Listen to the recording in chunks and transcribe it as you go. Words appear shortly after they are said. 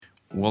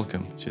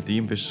Welcome to the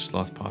Ambitious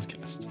Sloth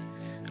podcast.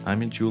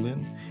 I'm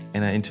Julian,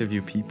 and I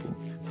interview people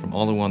from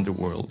all around the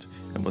world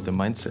about the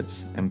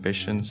mindsets,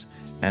 ambitions,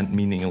 and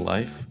meaning in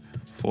life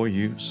for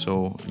you,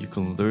 so you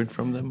can learn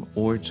from them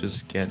or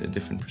just get a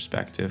different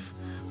perspective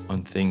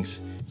on things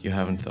you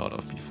haven't thought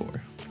of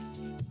before.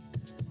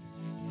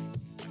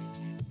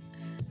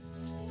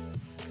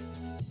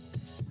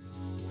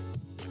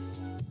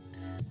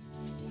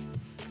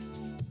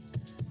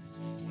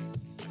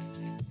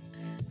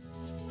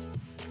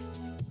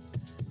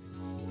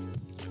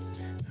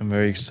 I'm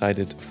very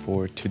excited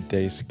for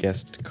today's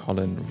guest,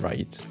 Colin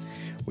Wright.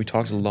 We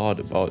talked a lot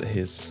about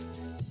his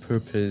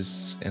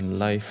purpose in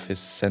life, his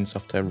sense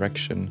of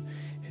direction,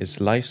 his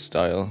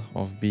lifestyle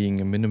of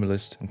being a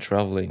minimalist and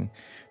traveling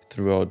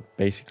throughout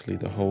basically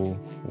the whole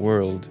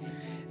world.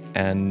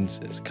 And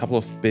a couple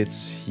of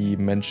bits he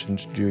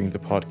mentioned during the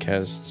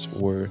podcasts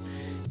were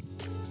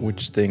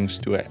which things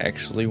do I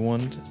actually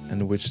want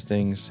and which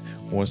things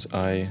was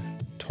I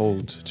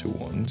told to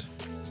want.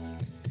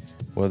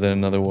 Well, then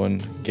another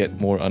one, get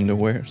more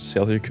underwear,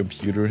 sell your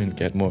computer and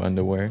get more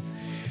underwear.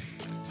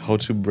 How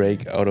to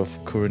break out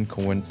of current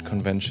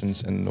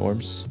conventions and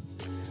norms.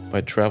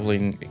 By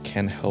traveling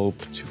can help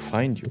to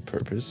find your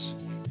purpose.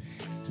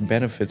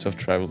 Benefits of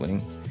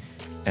traveling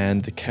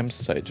and the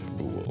campsite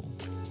rule.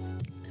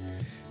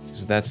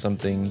 So that's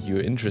something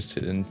you're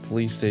interested in.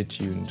 Please stay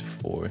tuned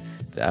for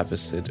the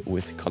episode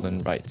with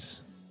Colin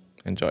Wright.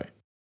 Enjoy.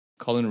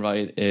 Colin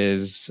Wright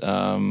is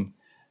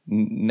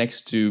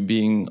next to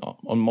being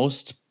on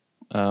most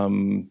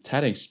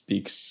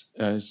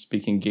TEDx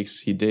speaking gigs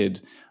he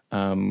did,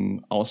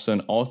 also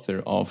an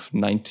author of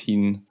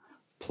 19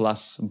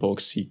 plus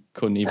books. He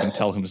couldn't even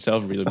tell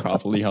himself really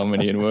properly how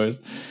many it was.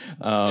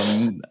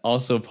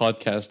 Also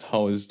podcast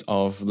host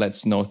of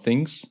Let's Know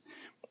Things.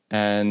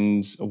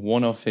 And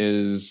one of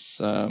his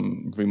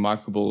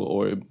remarkable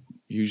or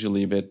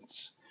usually a bit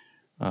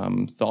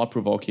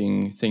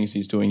thought-provoking things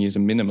he's doing, he's a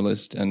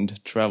minimalist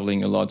and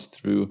traveling a lot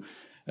through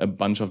a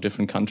bunch of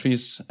different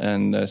countries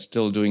and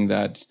still doing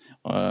that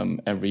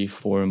every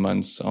 4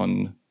 months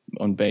on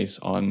base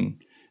on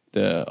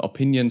the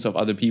opinions of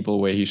other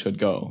people where he should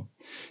go.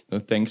 So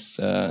thanks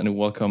and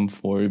welcome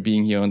for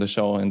being here on the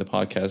show and the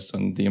podcast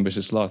on The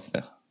Ambitious Sloth.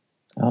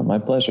 My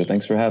pleasure.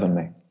 Thanks for having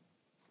me.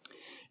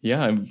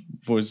 Yeah, I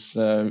was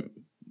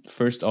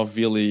first off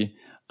really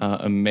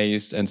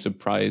amazed and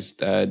surprised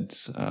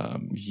that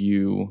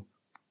you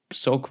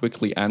so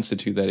quickly answered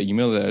to that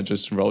email that I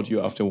just wrote you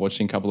after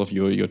watching a couple of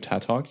your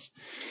TED Talks.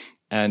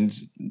 And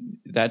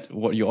that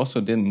what you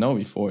also didn't know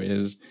before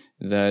is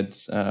that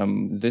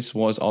this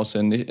was also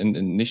an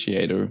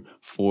initiator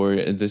for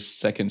this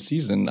second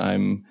season.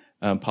 I'm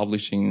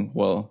publishing,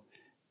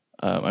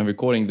 I'm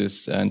recording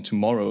this and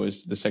tomorrow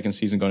is the second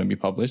season going to be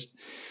published.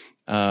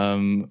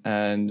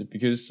 And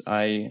because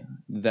I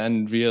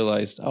then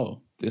realized,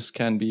 this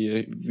can be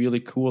a really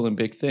cool and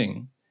big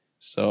thing.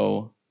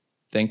 So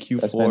thank you.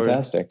 That's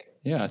fantastic.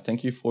 Yeah,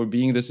 thank you for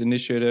being this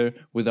initiator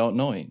without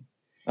knowing.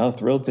 Oh,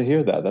 thrilled to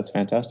hear that. That's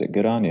fantastic.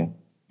 Good on you.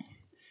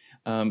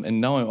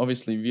 And now I'm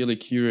obviously really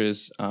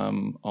curious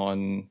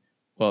obviously,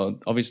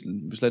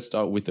 let's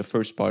start with the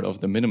first part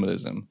of the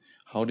minimalism.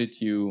 How did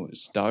you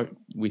start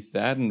with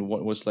that, and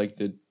what was like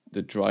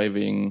the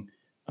driving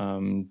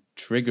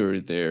trigger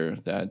there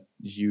that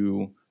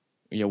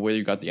where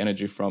you got the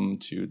energy from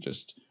to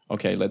just,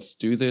 okay, let's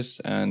do this,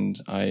 and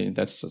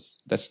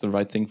that's the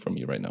right thing for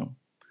me right now?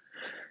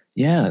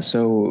 Yeah.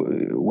 So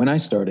when I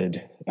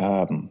started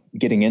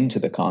getting into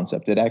the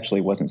concept, it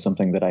actually wasn't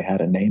something that I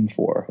had a name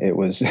for. It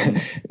was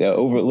a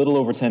little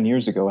over 10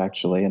 years ago,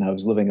 actually, and I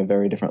was living a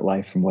very different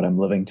life from what I'm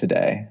living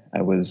today.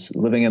 I was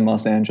living in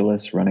Los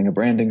Angeles, running a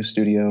branding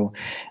studio,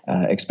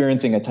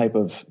 experiencing a type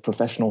of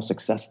professional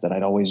success that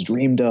I'd always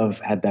dreamed of,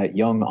 had that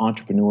young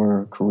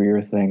entrepreneur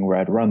career thing where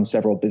I'd run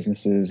several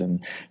businesses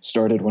and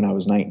started when I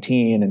was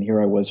 19, and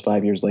here I was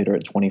 5 years later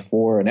at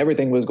 24, and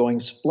everything was going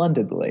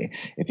splendidly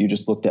if you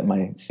just looked at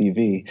my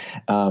CV.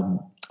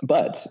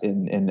 But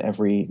in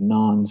every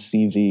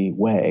non-CV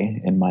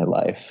way in my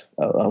life,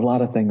 a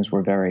lot of things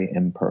were very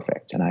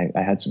imperfect. And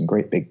I had some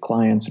great big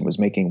clients and was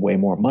making way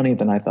more money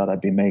than I thought I'd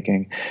be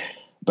making.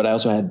 But I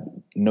also had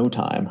no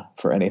time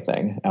for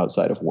anything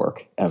outside of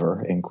work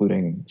ever,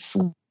 including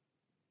sleep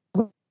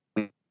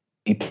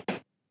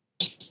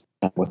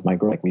with my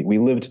girl. Like we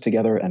lived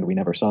together and we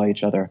never saw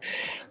each other.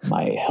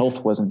 My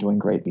health wasn't doing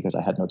great because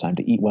I had no time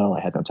to eat well.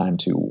 I had no time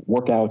to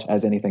work out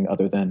as anything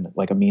other than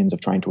like a means of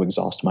trying to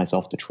exhaust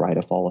myself to try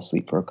to fall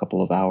asleep for a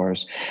couple of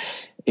hours.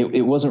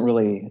 It wasn't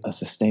really a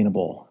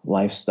sustainable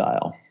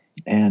lifestyle.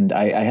 And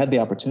I had the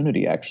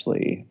opportunity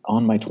actually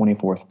on my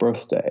 24th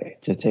birthday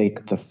to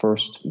take the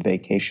first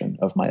vacation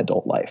of my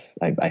adult life.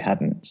 I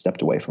hadn't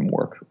stepped away from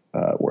work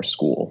or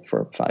school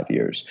for 5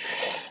 years.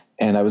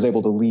 And I was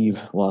able to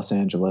leave Los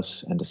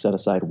Angeles and to set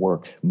aside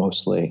work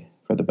mostly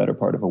for the better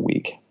part of a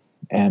week.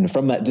 And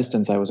from that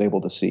distance, I was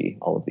able to see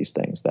all of these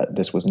things, that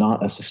this was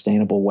not a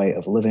sustainable way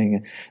of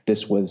living.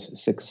 This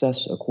was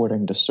success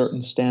according to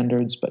certain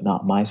standards, but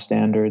not my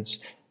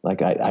standards.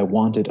 Like I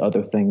wanted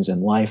other things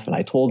in life, and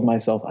I told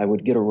myself I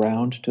would get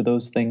around to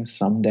those things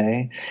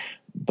someday,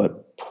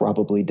 but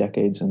probably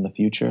decades in the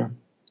future.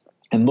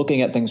 And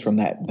looking at things from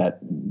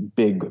that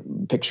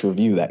big picture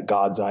view, that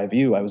God's eye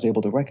view, I was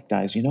able to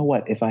recognize, you know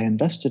what, if I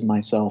invested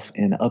myself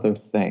in other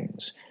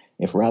things,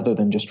 if rather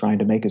than just trying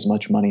to make as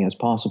much money as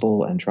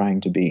possible and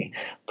trying to be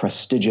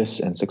prestigious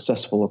and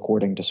successful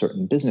according to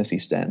certain businessy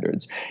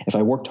standards, if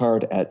I worked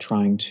hard at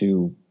trying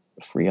to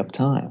free up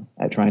time,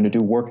 at trying to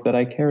do work that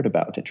I cared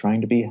about, at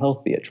trying to be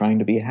healthy, at trying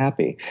to be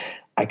happy,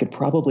 I could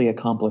probably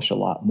accomplish a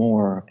lot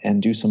more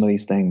and do some of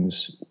these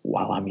things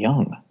while I'm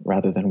young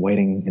rather than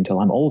waiting until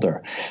I'm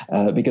older.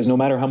 Because no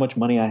matter how much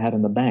money I had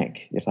in the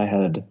bank, if I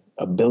had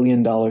 $1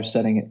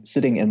 billion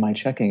sitting in my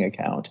checking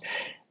account,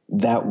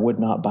 that would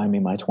not buy me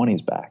my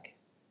 20s back,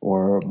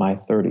 or my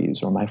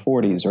 30s, or my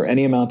 40s, or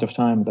any amount of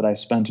time that I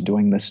spent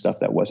doing this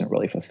stuff that wasn't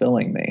really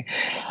fulfilling me.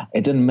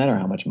 It didn't matter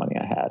how much money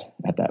I had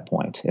at that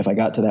point. If I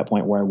got to that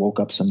point where I woke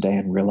up someday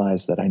and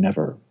realized that I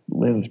never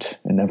lived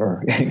and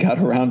never got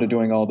around to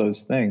doing all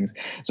those things.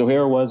 So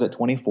here I was at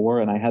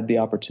 24, and I had the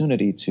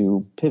opportunity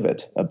to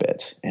pivot a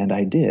bit, and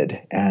I did.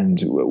 And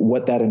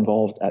what that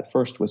involved at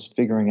first was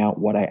figuring out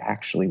what I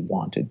actually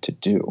wanted to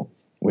do,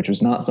 which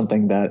was not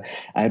something that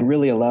I had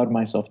really allowed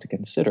myself to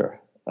consider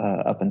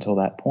up until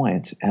that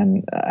point.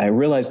 And I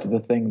realized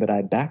the thing that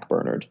I'd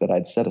backburnered, that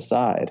I'd set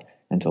aside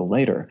until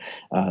later,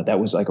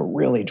 that was like a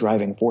really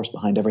driving force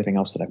behind everything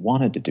else that I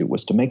wanted to do,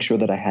 was to make sure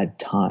that I had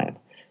time.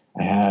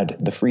 I had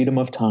the freedom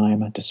of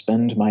time to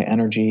spend my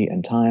energy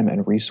and time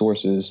and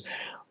resources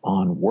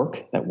on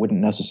work that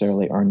wouldn't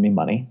necessarily earn me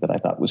money, that I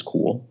thought was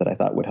cool, that I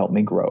thought would help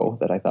me grow,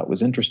 that I thought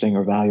was interesting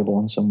or valuable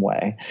in some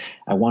way.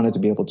 I wanted to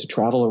be able to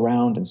travel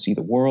around and see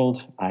the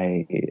world.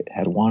 I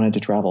had wanted to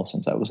travel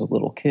since I was a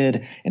little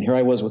kid, and here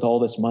I was with all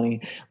this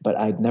money, but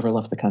I'd never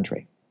left the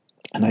country.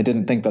 And I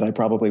didn't think that I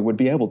probably would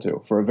be able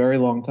to for a very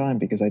long time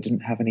because I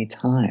didn't have any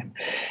time.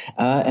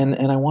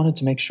 And I wanted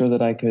to make sure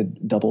that I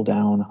could double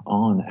down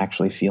on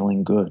actually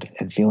feeling good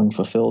and feeling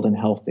fulfilled and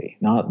healthy,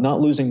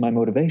 not losing my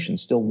motivation,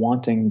 still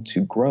wanting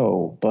to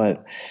grow,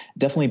 but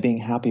definitely being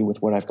happy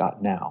with what I've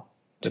got now.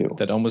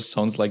 That almost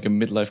sounds like a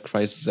midlife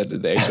crisis at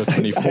the age of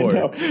 24.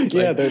 Like,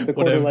 yeah, the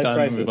what I've done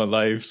crisis with my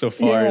life so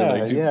far,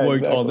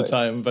 worked all the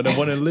time, but I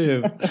want to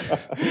live.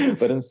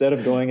 But instead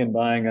of going and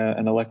buying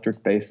an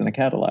electric bass and a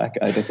Cadillac,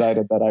 I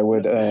decided that I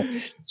would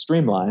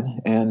streamline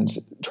and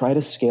try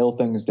to scale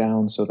things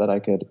down so that I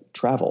could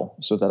travel,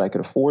 so that I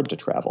could afford to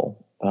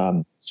travel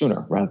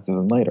sooner rather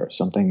than later,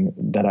 so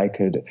that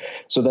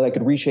I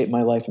could reshape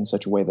my life in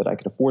such a way that I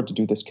could afford to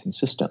do this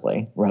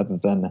consistently, rather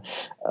than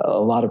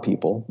a lot of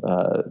people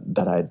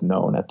that I'd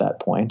known at that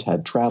point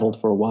had traveled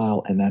for a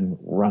while and then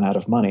run out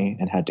of money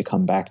and had to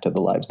come back to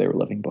the lives they were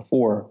living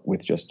before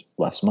with just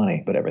less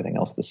money, but everything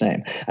else the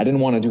same. I didn't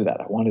want to do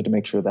that. I wanted to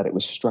make sure that it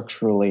was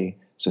structurally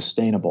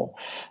sustainable.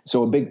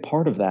 So a big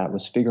part of that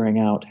was figuring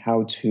out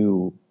how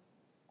to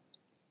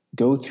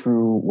go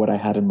through what I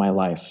had in my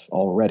life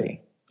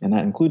already. And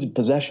that included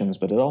possessions,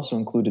 but it also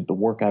included the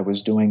work I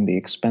was doing, the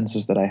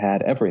expenses that I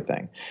had,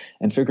 everything,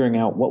 and figuring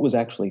out what was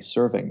actually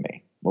serving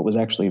me, what was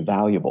actually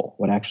valuable,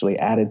 what actually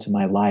added to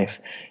my life,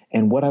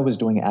 and what I was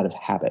doing out of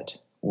habit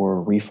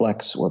or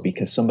reflex, or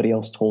because somebody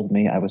else told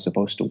me I was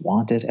supposed to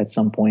want it at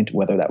some point,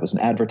 whether that was an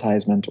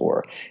advertisement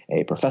or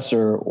a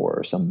professor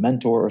or some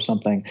mentor or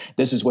something.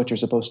 This is what you're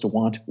supposed to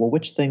want. Well,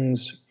 which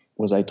things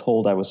was I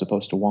told I was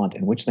supposed to want,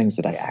 and which things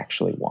did I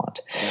actually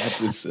want?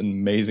 That is an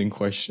amazing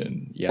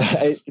question.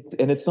 Yes.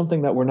 It's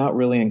something that we're not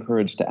really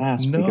encouraged to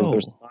ask, because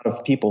there's a lot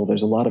of people,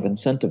 there's a lot of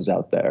incentives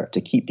out there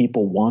to keep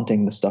people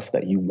wanting the stuff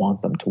that you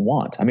want them to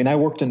want. I mean, I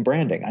worked in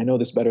branding. I know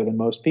this better than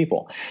most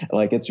people.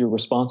 Like, it's your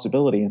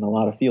responsibility in a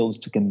lot of fields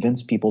to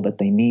convince people that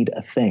they need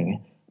a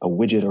thing, a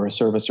widget or a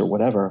service or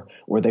whatever,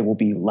 or they will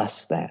be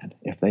less than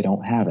if they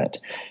don't have it.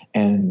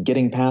 And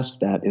getting past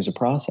that is a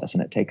process,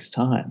 and it takes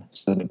time.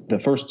 So the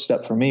first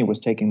step for me was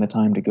taking the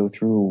time to go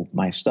through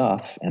my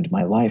stuff and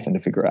my life and to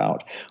figure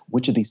out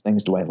which of these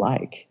things do I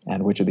like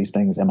and which of these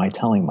things am I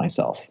telling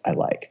myself I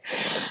like.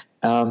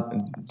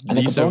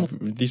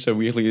 These are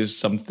really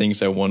some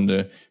things I want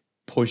to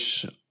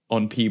push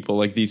on people,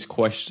 like these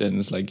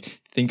questions, like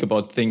think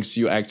about things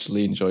you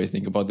actually enjoy,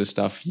 think about the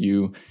stuff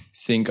you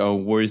think are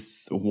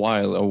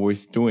worthwhile or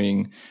worth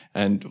doing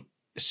and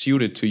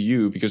suited to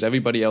you, because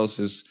everybody else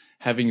is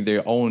having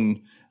their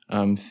own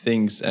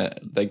things,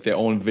 like their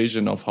own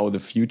vision of how the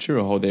future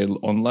or how their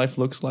own life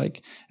looks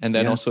like. And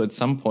then also at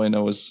some point I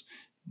was,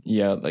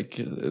 like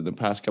the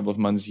past couple of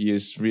months,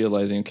 years,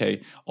 realizing,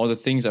 okay, all the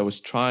things I was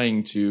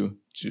trying to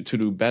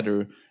do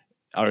better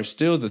are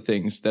still the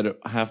things that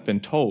have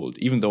been told,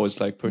 even though it's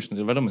like personal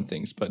development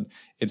things, but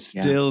it's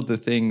still the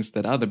things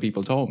that other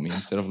people told me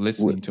instead of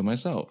listening to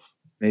myself.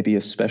 Maybe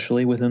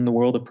especially within the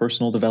world of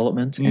personal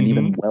development and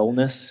even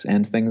wellness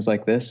and things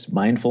like this,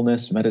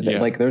 mindfulness,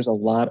 meditation. Like, there's a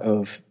lot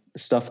of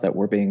stuff that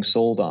we're being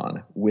sold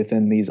on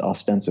within these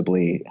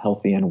ostensibly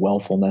healthy and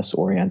wellfulness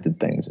oriented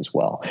things as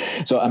well.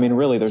 So, I mean,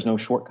 really, there's no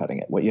shortcutting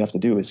it. What you have to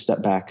do is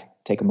step back,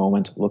 take a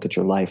moment, look at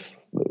your life,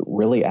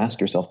 really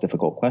ask yourself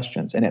difficult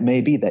questions. And it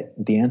may be that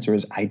the answer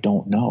is, I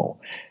don't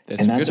know.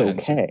 And that's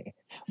okay.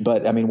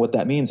 But I mean, what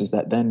that means is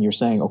that then you're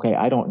saying, okay,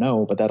 I don't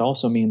know, but that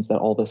also means that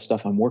all this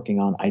stuff I'm working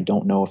on, I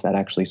don't know if that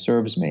actually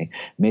serves me.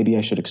 Maybe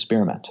I should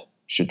experiment.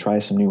 Should try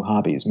some new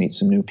hobbies, meet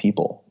some new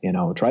people,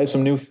 try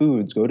some new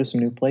foods, go to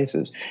some new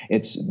places.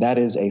 That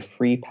is a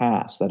free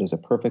pass. That is a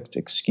perfect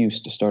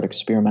excuse to start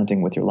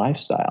experimenting with your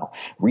lifestyle.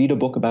 Read a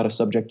book about a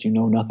subject you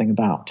know nothing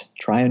about.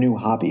 Try a new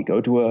hobby.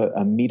 Go to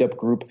a meetup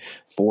group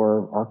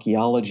for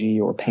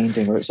archaeology or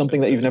painting or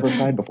something that you've never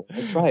tried before.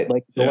 Try it.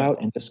 Go out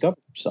and discover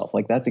yourself.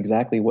 That's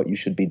exactly what you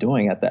should be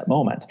doing at that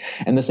moment.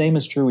 And the same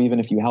is true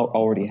even if you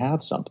already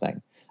have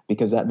something.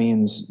 Because that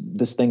means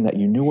this thing that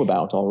you knew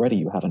about already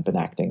you haven't been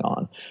acting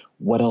on.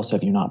 What else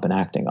have you not been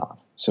acting on?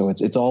 So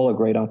it's all a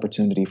great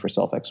opportunity for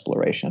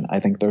self-exploration. I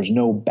think there's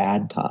no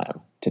bad time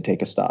to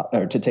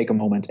take a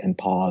moment and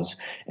pause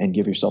and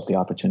give yourself the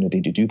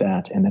opportunity to do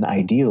that. And then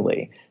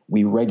ideally,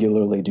 we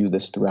regularly do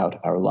this throughout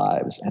our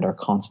lives and are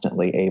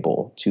constantly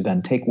able to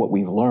then take what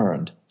we've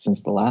learned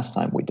since the last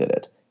time we did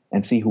it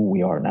and see who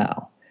we are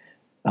now.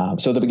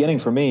 So the beginning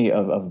for me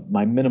of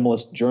my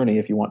minimalist journey,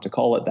 if you want to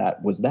call it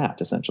that, was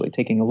that essentially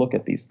taking a look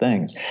at these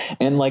things.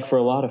 And for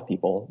a lot of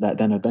people, that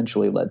then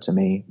eventually led to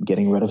me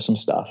getting rid of some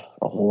stuff,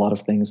 a whole lot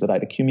of things that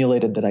I'd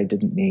accumulated that I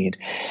didn't need.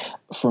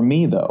 For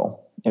me,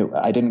 though,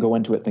 I didn't go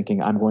into it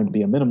thinking I'm going to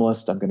be a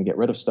minimalist. I'm going to get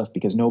rid of stuff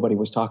because nobody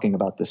was talking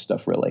about this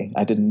stuff really.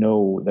 I didn't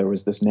know there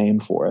was this name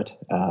for it.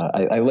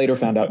 I later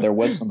found out there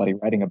was somebody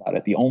writing about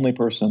it. The only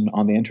person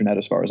on the internet,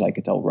 as far as I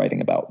could tell,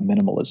 writing about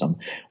minimalism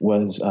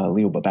was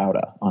Leo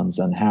Babauta on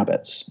Zen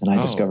Habits. And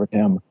I discovered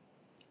him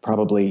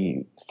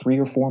probably 3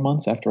 or 4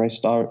 months after I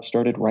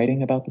started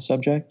writing about the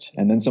subject.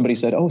 And then somebody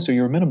said, "Oh, so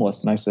you're a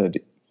minimalist?" And I said,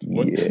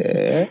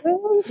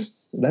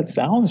 "Yes, that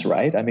sounds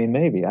right. I mean,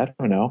 maybe, I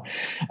don't know."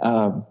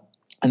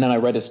 And then I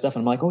read his stuff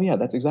and I'm like, oh yeah,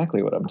 that's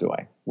exactly what I'm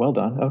doing. Well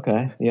done.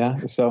 Okay.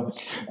 Yeah. So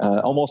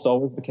almost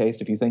always the case.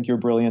 If you think you're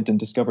brilliant and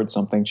discovered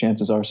something,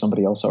 chances are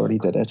somebody else already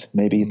did it,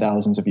 maybe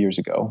thousands of years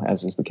ago,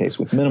 as is the case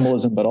with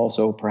minimalism, but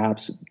also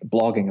perhaps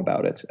blogging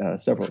about it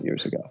several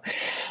years ago.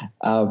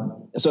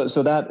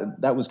 So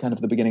that was kind of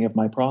the beginning of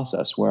my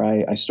process where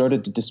I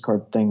started to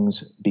discard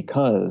things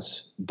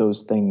because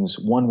those things,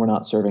 one, were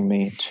not serving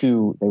me.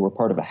 Two, they were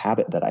part of a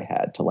habit that I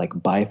had to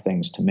buy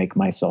things to make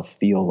myself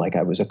feel like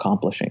I was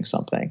accomplishing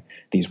something.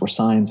 These were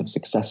signs of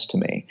success to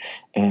me,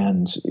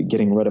 and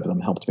getting rid of them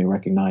helped me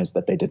recognize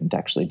that they didn't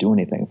actually do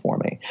anything for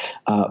me.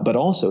 But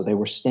also they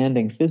were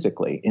standing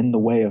physically in the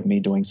way of me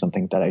doing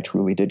something that I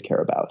truly did care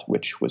about,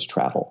 which was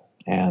travel.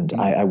 And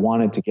I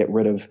wanted to get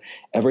rid of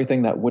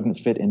everything that wouldn't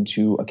fit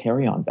into a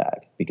carry-on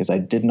bag because I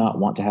did not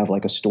want to have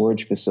a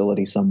storage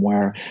facility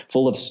somewhere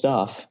full of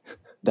stuff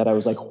that I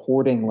was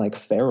hoarding like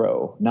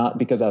Pharaoh, not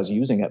because I was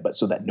using it, but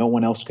so that no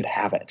one else could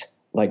have it,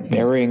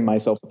 burying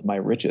myself with my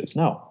riches.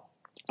 No.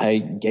 I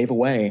gave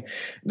away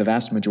the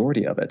vast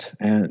majority of it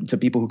and to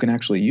people who can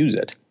actually use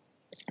it.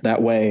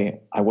 That way,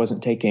 I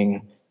wasn't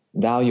taking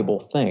valuable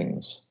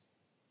things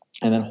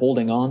and then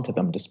holding on to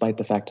them despite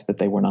the fact that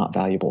they were not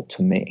valuable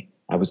to me.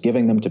 I was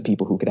giving them to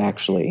people who could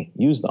actually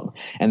use them.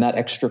 And that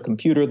extra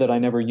computer that I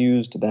never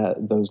used,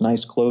 those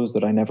nice clothes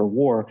that I never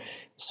wore,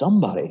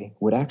 somebody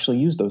would actually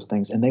use those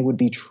things and they would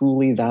be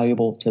truly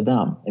valuable to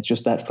them. It's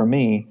just that for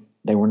me,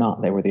 they were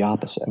not. They were the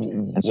opposite.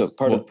 And so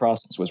part of the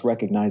process was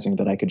recognizing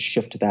that I could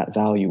shift that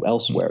value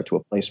elsewhere to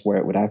a place where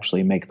it would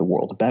actually make the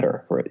world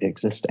better for it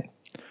existing.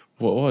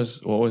 What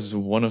was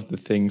one of the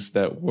things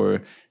that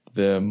were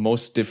the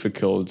most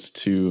difficult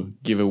to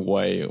give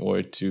away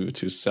or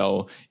to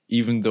sell,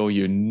 even though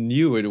you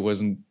knew it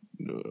wasn't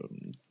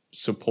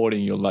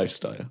supporting your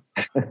lifestyle?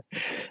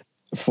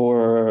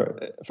 For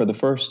the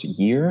first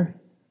year,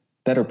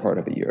 better part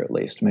of a year at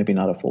least, maybe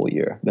not a full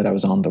year, that I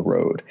was on the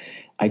road,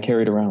 I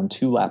carried around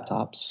 2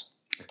 laptops,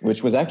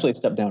 which was actually a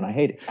step down. I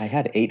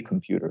had 8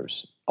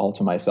 computers all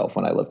to myself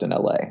when I lived in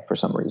LA for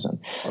some reason.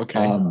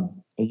 Okay.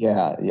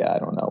 Yeah, I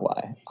don't know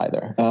why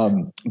either.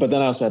 But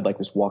then I also had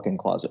this walk-in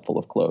closet full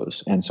of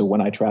clothes. And so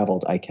when I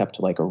traveled, I kept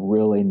a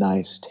really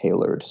nice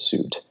tailored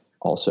suit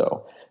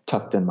also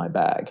tucked in my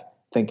bag,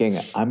 thinking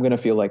I'm going to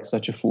feel like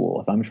such a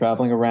fool if I'm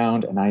traveling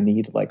around and I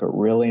need a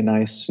really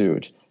nice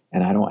suit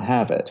and I don't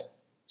have it.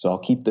 So I'll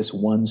keep this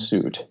one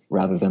suit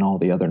rather than all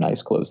the other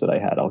nice clothes that I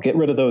had. I'll get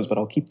rid of those, but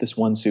I'll keep this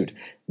one suit.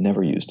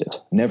 Never used it.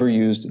 Never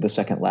used the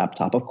second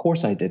laptop. Of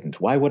course I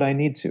didn't. Why would I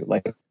need to?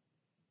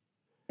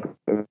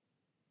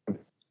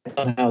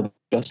 Somehow,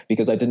 just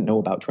because I didn't know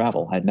about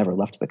travel, I had never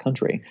left the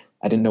country.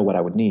 I didn't know what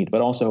I would need.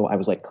 But also I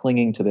was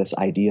clinging to this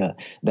idea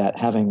that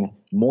having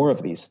more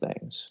of these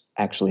things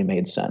actually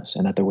made sense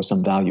and that there was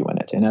some value in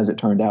it. And as it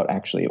turned out,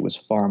 actually, it was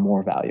far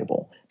more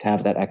valuable to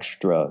have that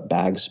extra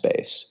bag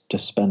space to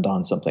spend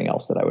on something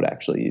else that I would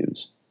actually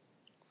use.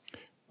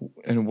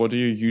 And what do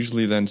you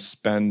usually then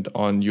spend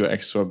on your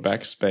extra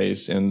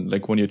backspace? And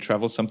like when you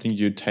travel something,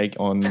 you take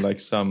on like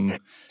some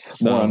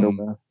More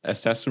underwear.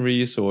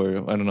 accessories,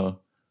 or I don't know.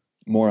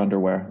 More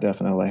underwear,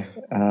 definitely.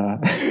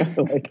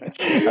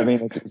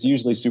 It's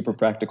usually super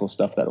practical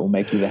stuff that will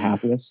make you the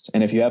happiest.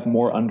 And if you have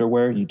more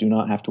underwear, you do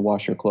not have to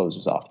wash your clothes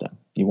as often.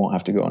 You won't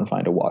have to go and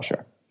find a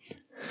washer.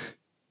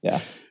 Yeah.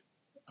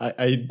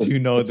 I do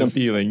know the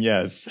feeling,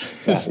 yes.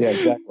 Yeah,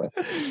 exactly.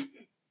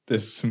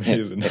 This is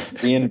amazing.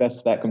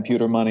 Reinvest that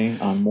computer money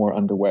on more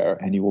underwear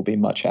and you will be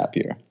much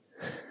happier.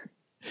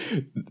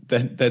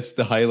 That's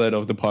the highlight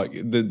of the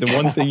podcast. The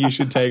one thing you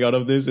should take out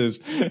of this is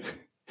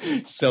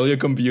sell your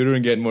computer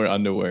and get more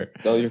underwear.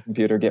 Sell your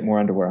computer, get more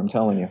underwear, I'm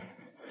telling you.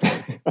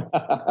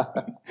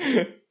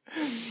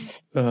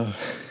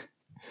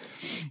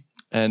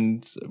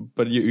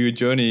 But your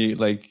journey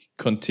like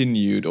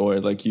continued, or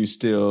like you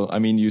still, I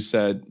mean, you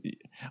said,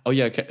 oh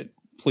yeah,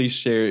 please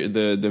share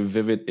the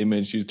vivid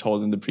image you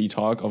told in the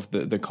pre-talk of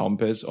the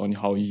compass on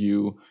how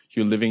you're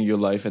living your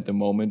life at the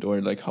moment,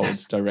 or like how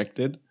it's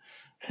directed.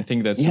 I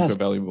think that's super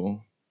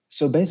valuable.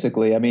 So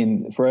basically, I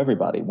mean, for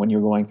everybody, when you're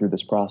going through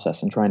this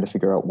process and trying to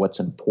figure out what's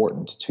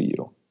important to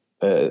you,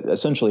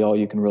 essentially all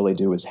you can really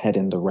do is head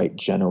in the right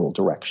general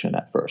direction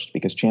at first,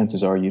 because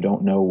chances are you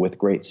don't know with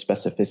great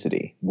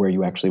specificity where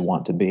you actually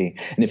want to be.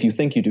 And if you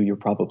think you do, you're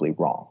probably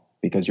wrong,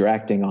 because you're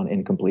acting on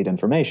incomplete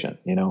information.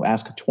 You know,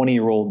 ask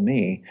 20-year-old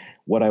me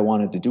what I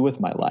wanted to do with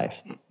my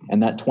life.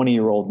 And that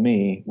 20-year-old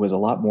me was a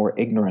lot more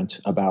ignorant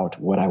about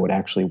what I would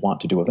actually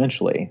want to do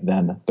eventually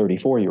than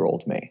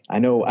 34-year-old me. I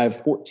know I have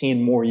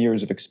 14 more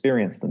years of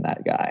experience than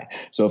that guy.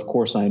 So of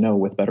course I know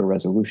with better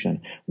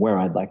resolution where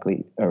I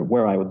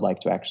would like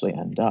to actually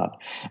end up.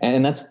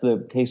 And that's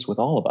the case with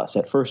all of us.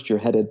 At first you're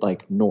headed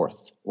like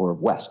north or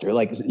west, or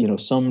like, you know,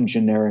 some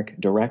generic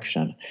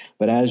direction.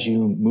 But as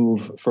you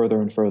move further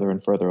and further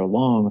and further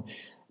along,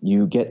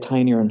 you get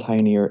tinier and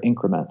tinier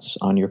increments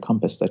on your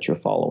compass that you're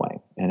following.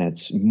 And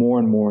it's more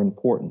and more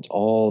important,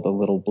 all the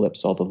little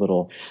blips, all the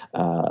little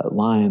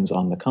lines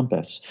on the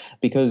compass,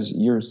 because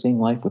you're seeing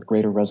life with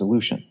greater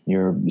resolution.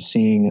 You're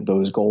seeing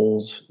those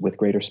goals with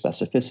greater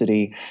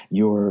specificity.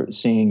 You're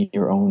seeing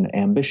your own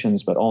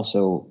ambitions, but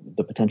also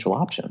the potential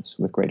options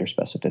with greater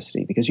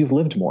specificity, because you've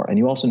lived more and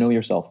you also know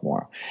yourself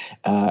more.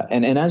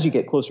 And as you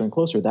get closer and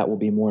closer, that will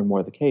be more and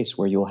more the case,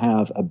 where you'll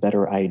have a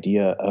better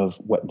idea of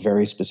what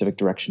very specific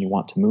direction you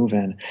want to move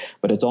in.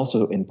 But it's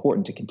also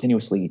important to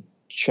continuously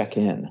check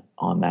in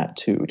on that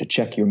too, to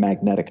check your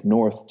magnetic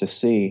north to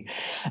see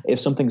if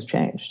something's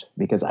changed.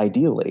 Because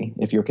ideally,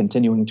 if you're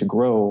continuing to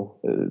grow,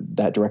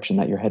 that direction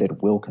that you're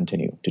headed will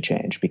continue to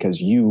change, because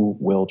you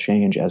will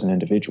change as an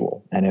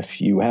individual. And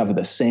if you have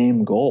the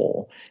same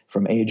goal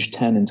from age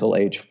 10 until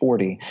age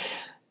 40,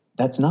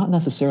 that's not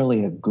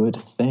necessarily a good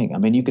thing. I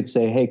mean, you could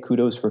say, hey,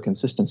 kudos for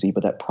consistency,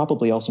 but that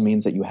probably also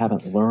means that you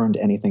haven't learned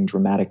anything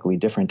dramatically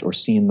different or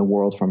seen the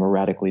world from a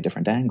radically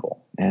different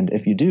angle. And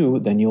if you do,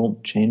 then you'll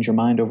change your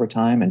mind over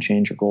time and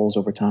change your goals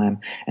over time,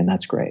 and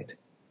that's great.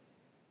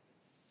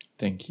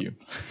 Thank you.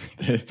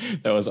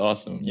 That was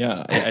awesome.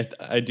 Yeah,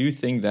 I do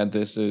think that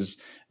this is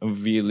a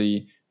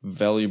really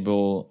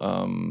valuable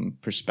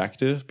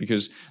perspective,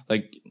 because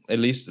like, at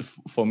least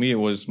for me, it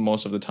was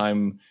most of the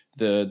time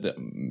the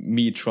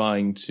me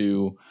trying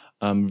to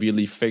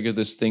really figure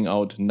this thing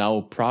out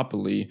now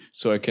properly,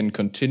 so I can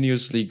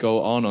continuously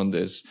go on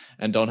this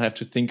and don't have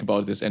to think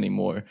about this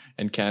anymore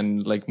and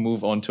can like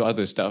move on to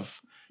other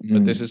stuff.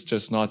 But this is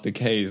just not the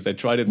case. I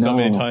tried it so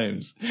many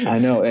times. I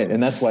know.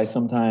 And that's why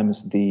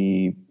sometimes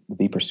the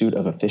pursuit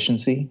of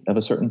efficiency of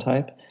a certain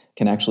type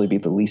can actually be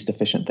the least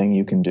efficient thing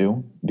you can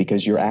do,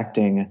 because you're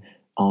acting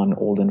on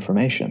old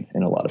information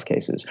in a lot of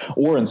cases.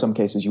 Or in some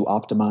cases, you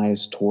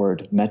optimize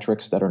toward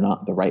metrics that are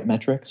not the right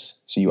metrics.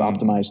 So you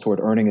optimize toward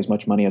earning as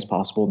much money as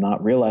possible,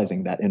 not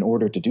realizing that in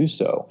order to do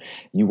so,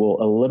 you will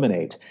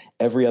eliminate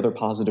every other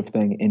positive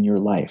thing in your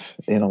life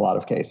in a lot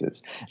of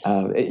cases.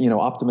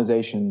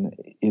 Optimization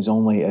is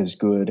only as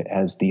good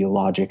as the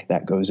logic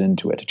that goes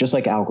into it. Just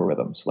like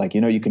algorithms. Like,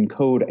 you can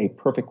code a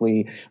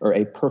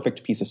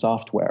perfect piece of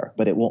software,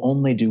 but it will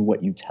only do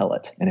what you tell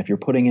it. And if you're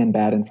putting in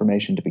bad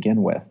information to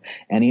begin with,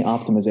 any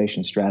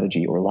optimization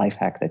strategy or life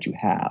hack that you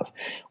have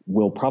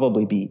will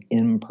probably be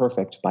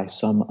imperfect by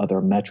some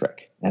other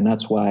metric. And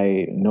that's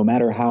why no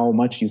matter how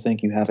much you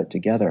think you have it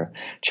together,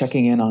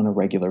 checking in on a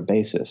regular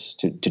basis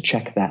to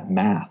check that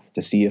math,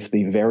 to see if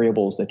the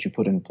variables that you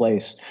put in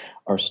place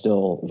are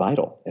still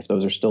vital, if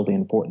those are still the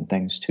important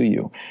things to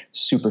you,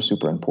 super,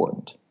 super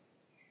important.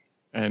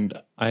 And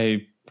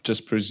I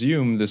just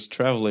presume this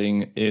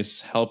traveling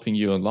is helping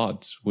you a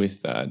lot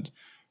with that,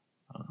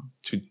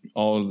 to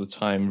all the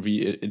time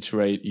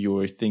reiterate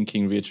your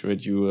thinking,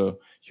 reiterate your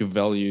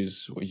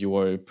values,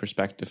 your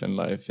perspective in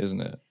life,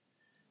 isn't it?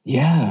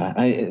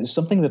 Yeah,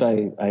 something that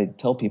I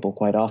tell people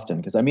quite often,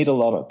 because I meet a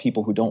lot of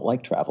people who don't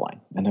like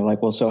traveling, and they're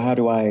like, well, so how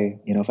do I,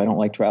 if I don't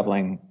like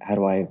traveling, how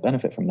do I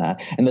benefit from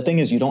that? And the thing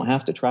is, you don't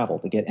have to travel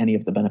to get any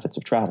of the benefits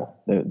of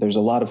travel. There's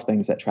a lot of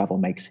things that travel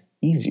makes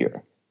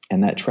easier,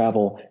 and that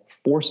travel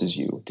forces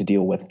you to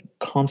deal with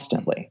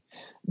constantly.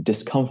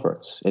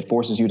 discomforts. It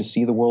forces you to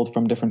see the world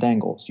from different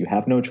angles. You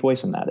have no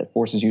choice in that. It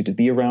forces you to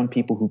be around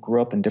people who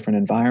grew up in different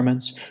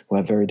environments, who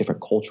have very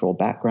different cultural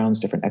backgrounds,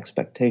 different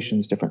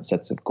expectations, different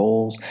sets of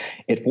goals.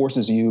 It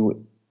forces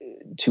you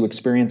to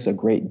experience a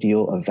great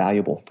deal of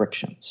valuable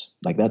frictions.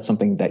 Like, that's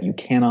something that you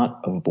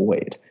cannot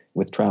avoid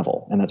with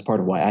travel. And that's part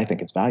of why I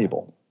think it's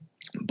valuable.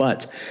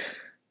 But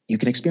you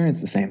can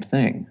experience the same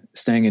thing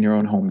staying in your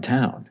own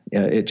hometown.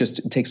 It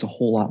just takes a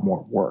whole lot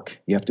more work.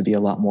 You have to be a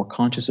lot more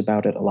conscious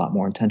about it, a lot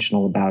more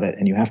intentional about it,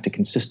 and you have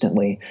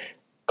to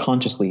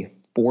consciously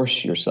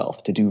force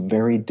yourself to do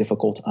very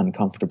difficult,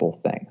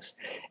 uncomfortable things.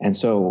 And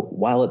so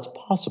while it's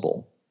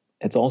possible,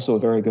 it's also a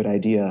very good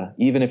idea,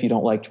 even if you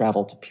don't like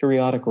travel, to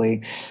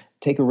periodically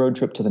take a road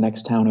trip to the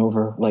next town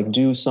over, like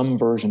do some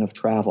version of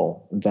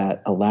travel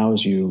that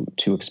allows you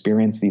to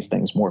experience these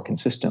things more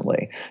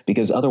consistently.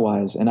 Because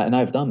otherwise, and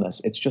I've done this,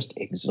 it's just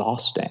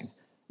exhausting,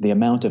 the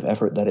amount of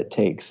effort that it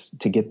takes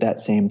to get that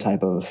same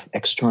type of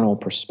external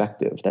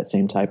perspective, that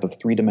same type of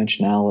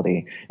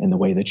three-dimensionality in the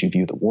way that you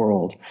view the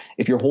world,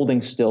 if you're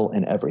holding still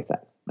in everything.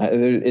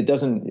 It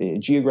doesn't,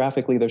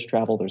 geographically, there's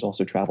travel. There's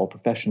also travel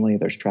professionally.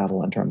 There's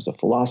travel in terms of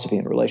philosophy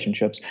and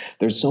relationships.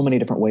 There's so many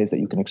different ways that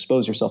you can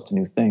expose yourself to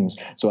new things.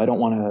 So I don't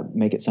want to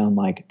make it sound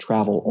like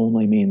travel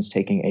only means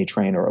taking a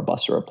train or a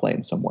bus or a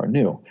plane somewhere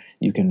new.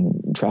 You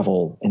can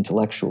travel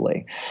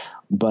intellectually.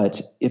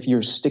 But if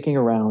you're sticking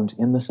around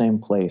in the same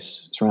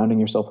place,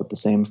 surrounding yourself with the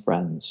same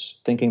friends,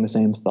 thinking the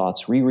same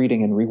thoughts,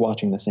 rereading and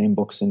rewatching the same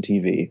books and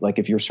TV, like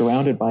if you're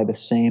surrounded by the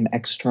same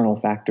external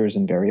factors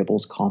and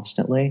variables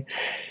constantly,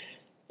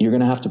 you're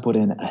going to have to put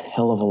in a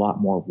hell of a lot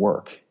more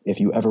work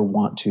if you ever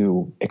want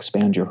to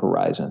expand your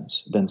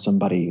horizons than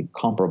somebody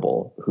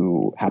comparable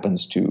who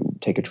happens to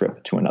take a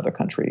trip to another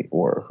country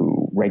or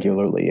who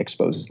regularly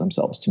exposes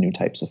themselves to new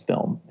types of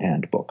film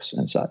and books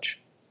and such.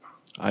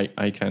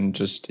 I can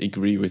just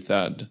agree with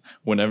that.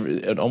 Whenever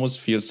it almost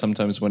feels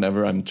sometimes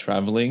whenever I'm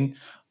traveling,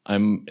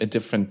 I'm a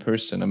different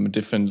person. I'm a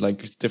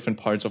different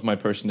parts of my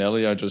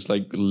personality are just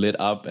like lit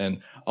up, and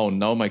oh,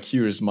 now my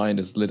curious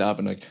mind is lit up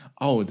and like,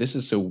 oh, this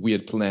is a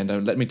weird plant.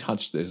 Let me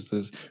touch this.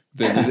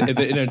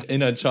 The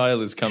inner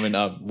child is coming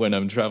up when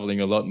I'm traveling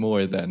a lot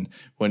more than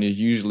when you're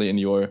usually in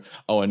your,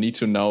 I need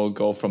to now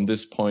go from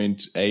this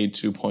point A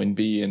to point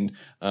B and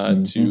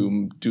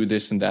to do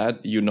this and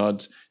that. You're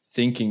not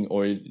thinking,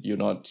 or you're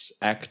not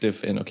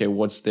active in, okay,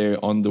 what's there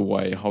on the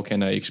way? How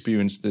can I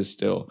experience this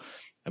still?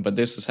 But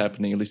this is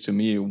happening, at least to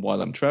me,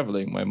 while I'm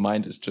traveling. My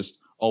mind is just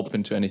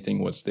open to anything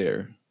what's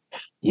there.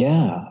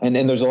 Yeah. And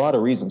there's a lot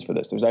of reasons for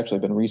this. There's actually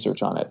been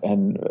research on it.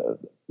 And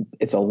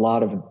it's a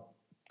lot of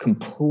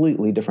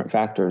completely different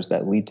factors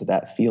that lead to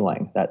that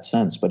feeling, that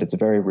sense. But it's a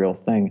very real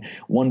thing.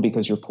 One,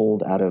 because you're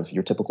pulled out of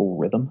your typical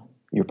rhythm.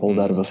 You're pulled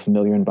out of a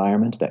familiar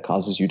environment that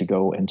causes you to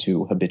go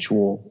into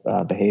habitual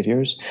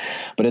behaviors.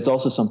 But it's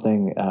also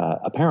something,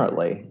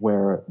 apparently,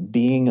 where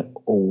being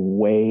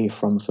away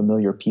from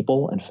familiar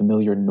people and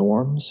familiar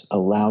norms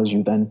allows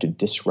you then to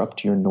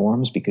disrupt your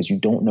norms because you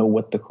don't know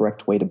what the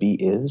correct way to be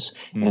is.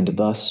 And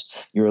thus,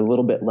 you're a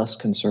little bit less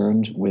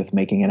concerned with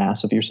making an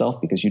ass of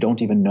yourself because you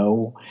don't even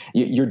know.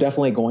 You're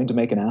definitely going to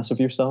make an ass of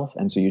yourself.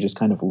 And so you just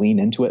kind of lean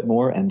into it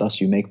more, and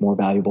thus you make more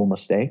valuable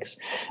mistakes.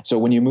 So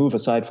when you move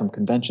aside from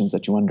conventions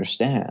that you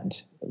understand,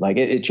 like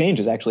it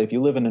changes. Actually, if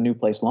you live in a new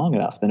place long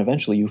enough, then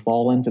eventually you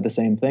fall into the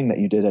same thing that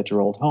you did at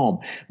your old home.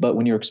 But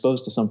when you're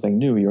exposed to something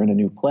new, you're in a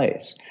new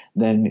place,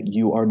 then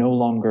you are no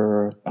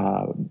longer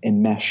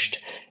enmeshed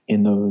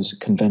in those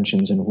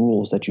conventions and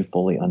rules that you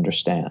fully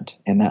understand.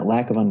 And that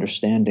lack of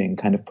understanding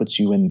kind of puts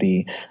you in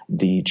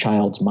the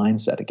child's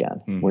mindset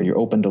again, where you're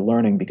open to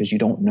learning because you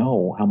don't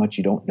know how much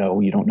you don't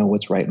know. You don't know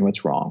what's right and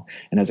what's wrong.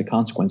 And as a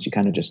consequence, you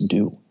kind of just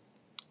do.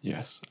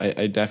 Yes,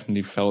 I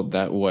definitely felt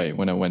that way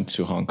when I went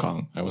to Hong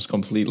Kong. I was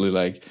completely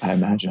like, I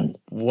imagine,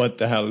 what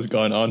the hell is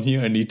going on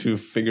here? I need to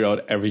figure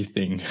out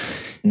everything.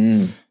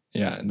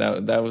 Yeah,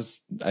 that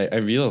was, I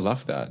really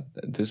love that.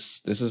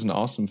 This is an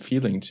awesome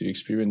feeling to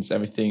experience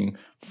everything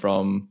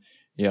from,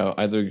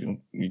 either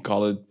you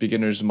call it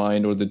beginner's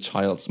mind or the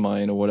child's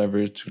mind or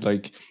whatever, to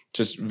like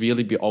just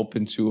really be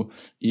open to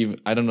even,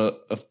 I don't know,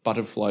 a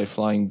butterfly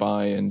flying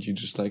by and you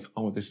just like,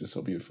 oh, this is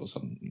so beautiful.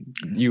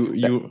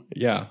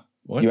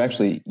 What?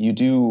 You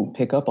do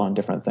pick up on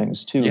different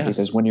things too, yes.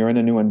 Because when you're in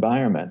a new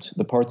environment,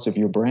 the parts of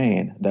your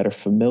brain that are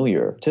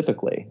familiar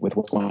typically with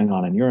what's going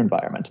on in your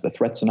environment, the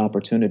threats and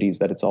opportunities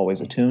that it's always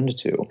attuned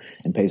to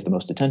and pays the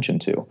most attention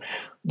to,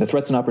 the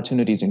threats and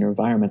opportunities in your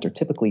environment are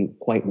typically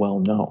quite well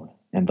known.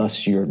 And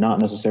thus you're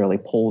not necessarily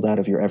pulled out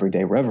of your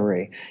everyday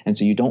reverie. And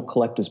so you don't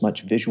collect as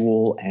much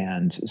visual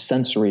and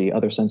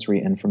other sensory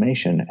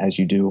information as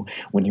you do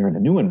when you're in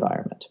a new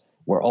environment,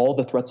 where all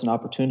the threats and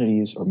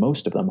opportunities, or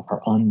most of them,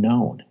 are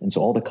unknown. And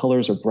so all the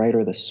colors are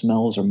brighter, the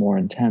smells are more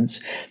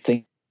intense,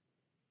 things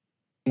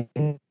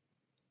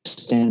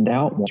stand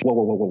out more.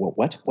 Whoa,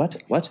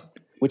 what?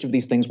 Which of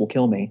these things will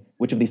kill me?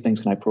 Which of these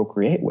things can I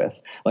procreate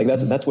with? Like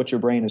that's what your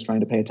brain is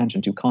trying to pay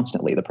attention to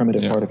constantly, the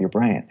primitive part of your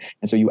brain.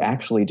 And so you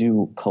actually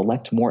do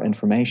collect more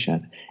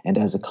information, and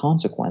as a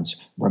consequence,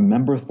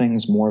 remember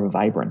things more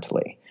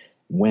vibrantly.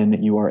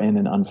 when you are in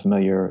an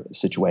unfamiliar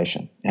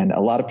situation. And a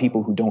lot of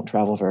people who don't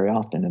travel very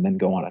often and then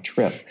go on a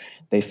trip,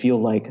 they feel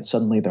like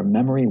suddenly their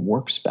memory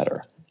works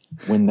better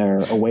when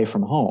they're away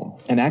from home.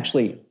 And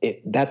actually,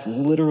 that's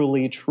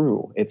literally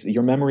true.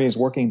 Your memory is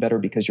working better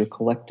because you're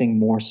collecting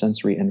more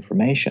sensory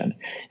information,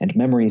 and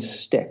memories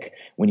stick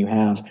when you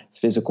have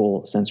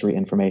physical sensory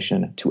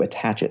information to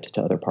attach it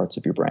to other parts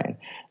of your brain.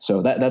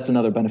 So that's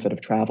another benefit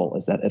of travel,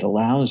 is that it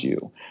allows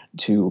you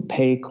to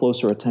pay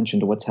closer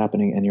attention to what's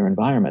happening in your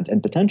environment,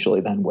 and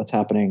potentially then what's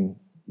happening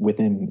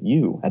within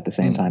you at the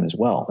same time as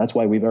well. That's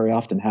why we very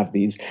often have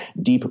these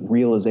deep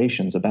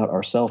realizations about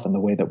ourselves and the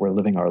way that we're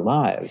living our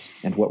lives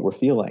and what we're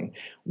feeling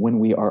when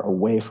we are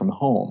away from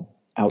home,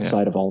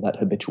 outside of all that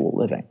habitual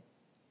living.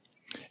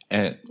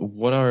 And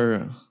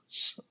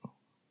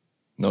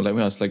let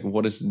me ask,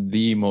 what is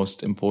the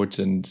most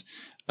important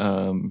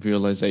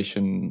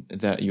realization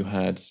that you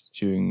had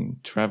during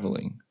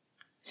traveling?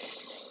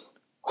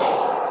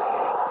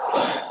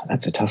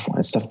 That's a tough one.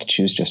 It's tough to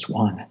choose just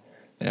one.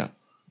 Yeah.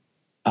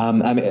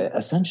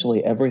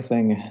 Essentially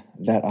everything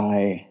that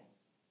I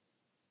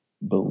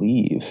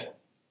believe,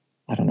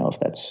 I don't know if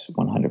that's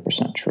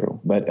 100% true,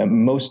 but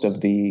most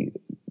of the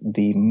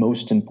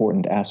most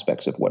important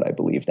aspects of what I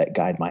believe that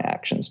guide my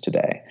actions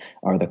today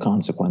are the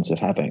consequence of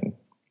having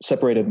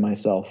separated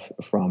myself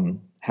from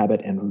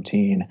habit and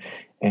routine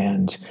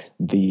and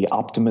the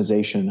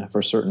optimization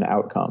for certain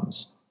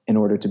outcomes in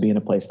order to be in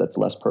a place that's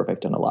less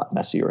perfect and a lot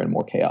messier and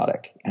more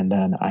chaotic. And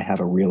then I have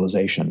a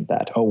realization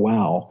that, oh,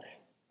 wow,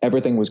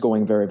 everything was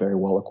going very, very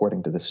well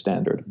according to this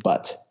standard,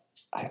 but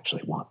I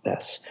actually want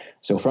this.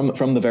 So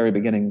from the very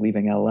beginning,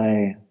 leaving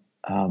LA,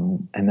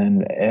 and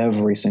then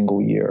every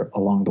single year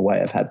along the way,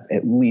 I've had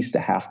at least a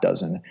half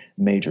dozen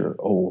major,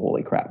 oh,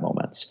 holy crap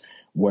moments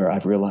where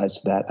I've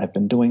realized that I've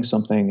been doing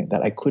something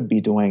that I could be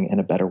doing in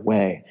a better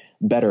way,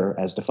 better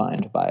as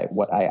defined by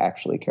what I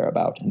actually care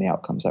about and the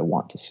outcomes I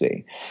want to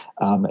see.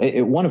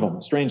 One of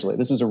them, strangely,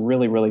 this is a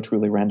really, really,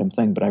 truly random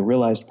thing, but I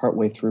realized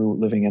partway through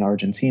living in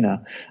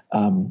Argentina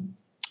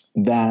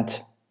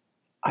that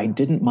I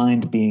didn't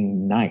mind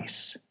being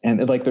nice.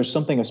 And there's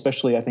something,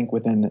 especially I think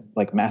within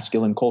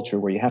masculine culture,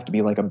 where you have to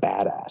be like a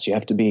badass. You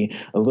have to be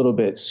a little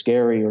bit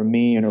scary or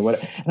mean or what.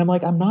 And I'm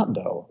like, I'm not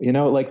though,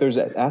 there's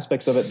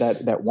aspects of it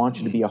that want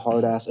you to be a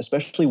hard ass,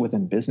 especially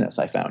within business.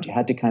 I found you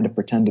had to kind of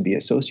pretend to be a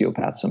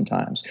sociopath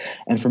sometimes.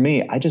 And for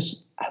me, I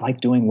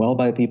like doing well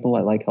by people.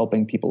 I like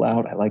helping people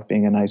out. I like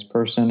being a nice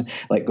person,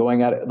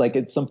 going at it.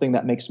 It's something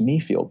that makes me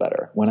feel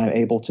better when I'm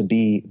able to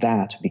be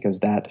that, because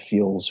that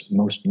feels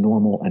most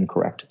normal and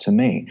correct to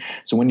me.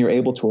 So when you're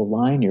able to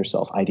align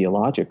yourself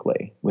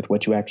ideologically with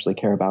what you actually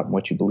care about and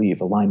what you believe,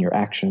 align your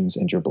actions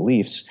and your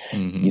beliefs,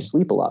 you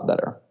sleep a lot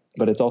better.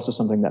 But it's also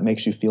something that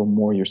makes you feel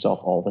more yourself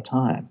all the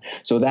time.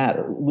 So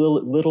that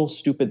little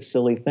stupid,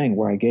 silly thing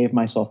where I gave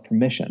myself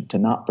permission to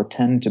not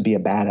pretend to be a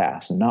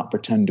badass and not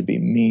pretend to be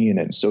mean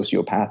and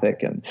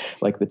sociopathic and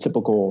the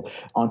typical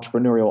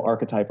entrepreneurial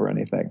archetype or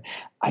anything,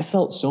 I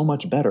felt so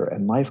much better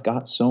and life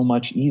got so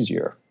much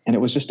easier. And it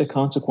was just a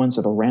consequence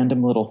of a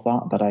random little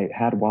thought that I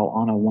had while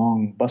on a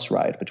long bus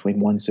ride between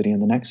one city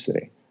and the next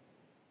city.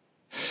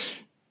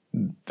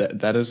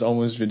 That is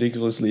almost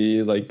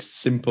ridiculously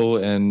simple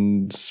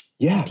and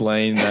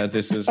plain, that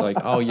this is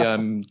oh yeah,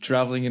 I'm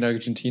traveling in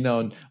Argentina,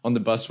 and on the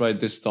bus ride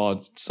this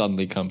thought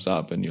suddenly comes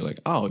up and you're like,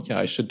 oh yeah,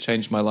 I should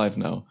change my life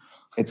now.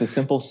 It's a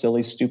simple,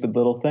 silly, stupid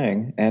little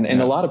thing. And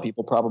a lot of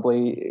people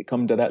probably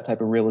come to that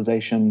type of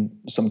realization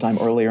sometime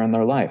earlier in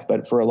their life,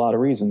 but for a lot of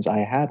reasons I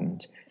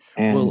hadn't.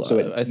 And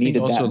so I think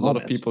also a lot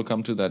of people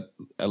come to that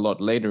a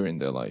lot later in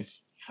their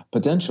life.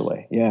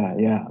 Potentially,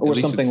 yeah, or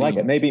something like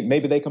it.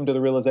 Maybe they come to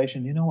the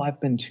realization, I've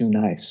been too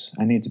nice.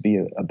 I need to be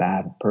a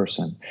bad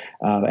person.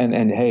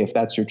 And hey, if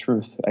that's your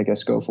truth, I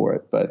guess go for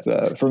it.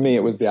 But for me,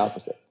 it was the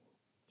opposite.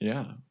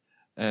 Yeah,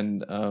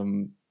 and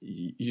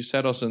you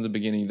said also in the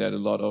beginning that a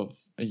lot of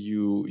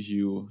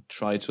you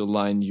try to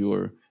align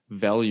your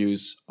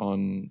values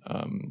on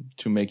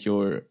to make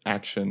your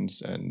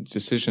actions and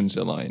decisions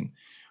align.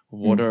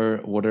 What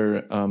are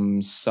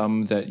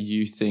some that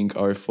you think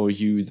are for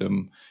you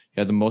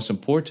the most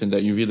important,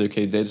 that you really,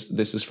 okay, this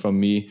is from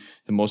me,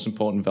 the most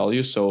important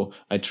value. So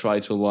I try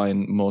to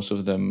align most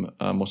of them,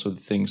 most of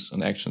the things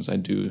and actions I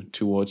do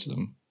towards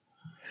them.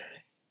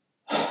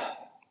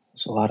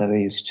 There's a lot of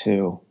these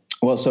too.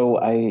 Well, so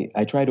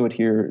I try to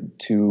adhere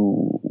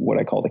to what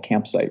I call the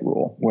campsite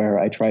rule, where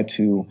I try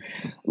to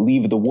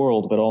leave the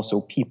world, but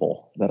also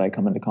people that I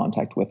come into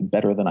contact with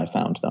better than I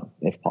found them,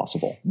 if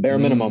possible. Bare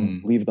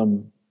minimum, leave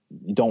them.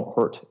 Don't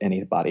hurt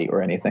anybody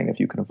or anything if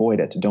you can avoid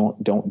it.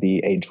 Don't be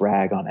a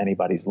drag on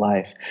anybody's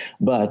life.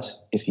 But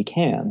if you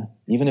can,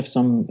 even if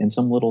in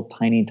some little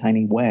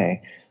tiny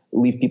way,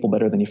 leave people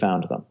better than you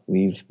found them.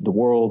 Leave the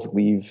world,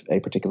 leave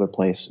a particular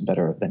place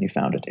better than you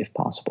found it, if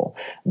possible.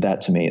 That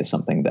to me is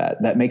something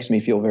that makes me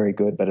feel very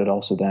good, but it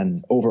also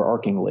then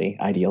overarchingly,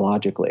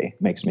 ideologically,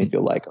 makes me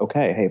feel like,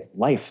 okay, hey,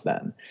 life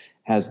then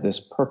has this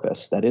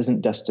purpose that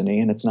isn't destiny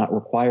and it's not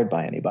required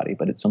by anybody,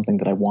 but it's something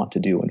that I want to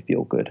do and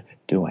feel good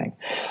doing.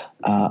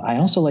 I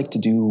also like to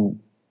do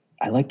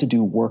I like to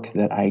do work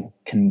that I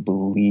can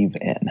believe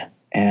in.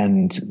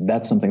 And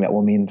that's something that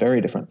will mean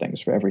very different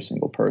things for every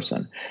single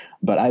person.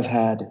 But I've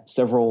had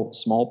several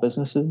small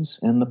businesses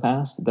in the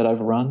past that I've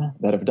run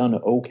that have done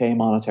okay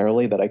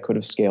monetarily that I could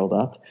have scaled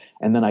up.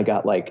 And then I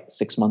got like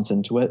 6 months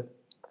into it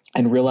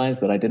and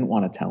realized that I didn't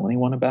want to tell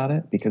anyone about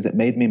it because it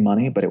made me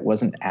money, but it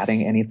wasn't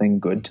adding anything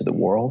good to the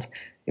world.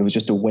 It was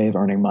just a way of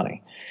earning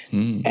money.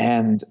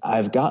 And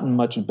I've gotten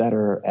much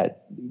better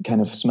at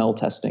kind of smell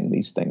testing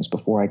these things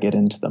before I get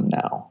into them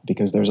now,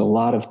 because there's a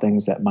lot of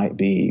things that might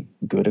be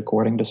good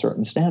according to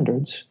certain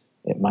standards.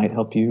 It might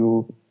help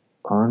you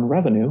earn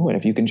revenue. And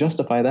if you can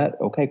justify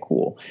that, okay,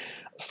 cool.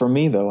 For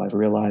me, though, I've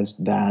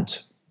realized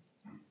that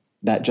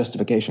that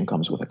justification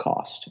comes with a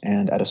cost.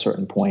 And at a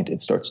certain point,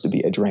 it starts to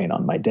be a drain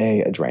on my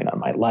day, a drain on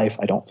my life.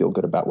 I don't feel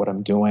good about what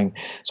I'm doing.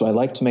 So I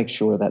like to make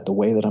sure that the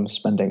way that I'm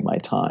spending my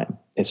time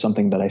is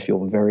something that I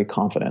feel very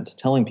confident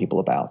telling people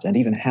about, and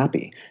even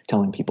happy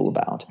telling people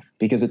about,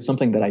 because it's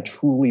something that I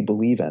truly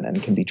believe in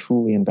and can be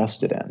truly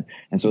invested in.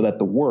 And so that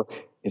the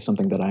work is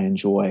something that I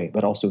enjoy,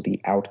 but also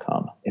the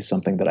outcome is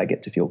something that I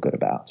get to feel good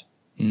about.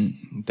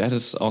 That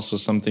is also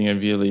something I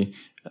really...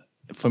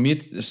 For me,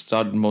 it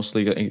started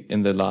mostly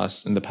in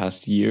the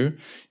past year,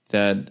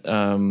 that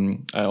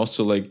I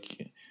also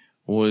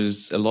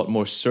was a lot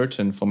more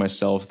certain for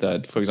myself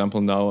that, for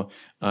example, now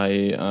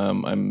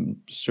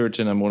I'm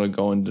certain I want to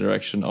go in the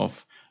direction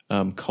of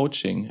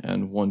coaching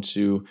and want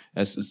to,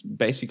 as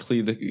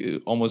basically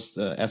almost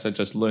as I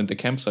just learned the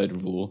campsite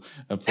rule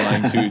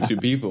applying to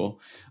people,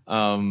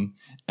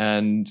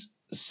 and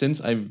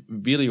since I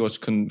really was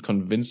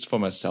convinced for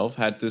myself,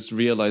 had this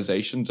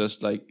realization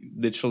just like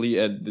literally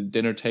at the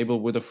dinner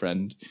table with a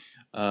friend,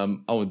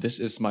 oh, this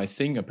is my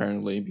thing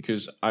apparently,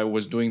 because I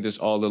was doing this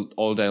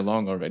all day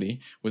long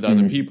already with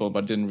other people,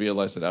 but didn't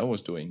realize that I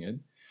was doing it.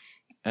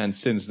 And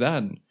since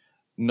then,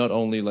 not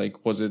only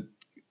was it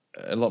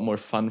a lot more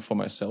fun for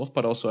myself,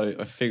 but also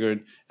I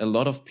figured a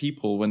lot of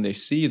people, when they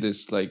see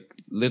this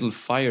little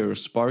fire or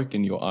spark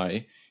in your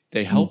eye,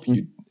 they help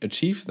you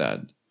achieve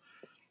that.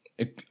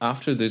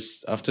 After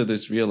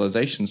this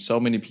realization, so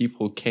many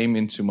people came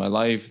into my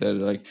life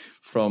that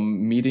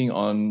from meeting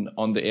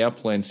on the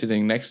airplane,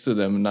 sitting next to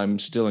them, and I'm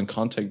still in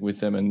contact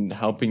with them and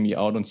helping me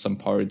out on some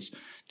parts,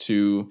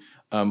 to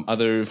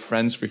other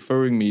friends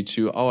referring me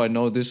to, oh, I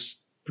know this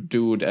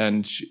dude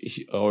and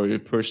or a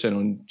person,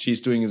 and she's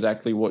doing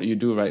exactly what you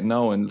do right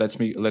now, and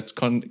let's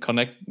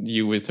connect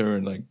you with her.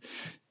 And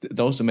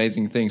those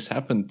amazing things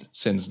happened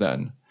since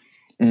then.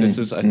 This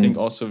is, I think,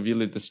 also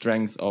really the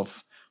strength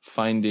of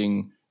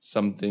finding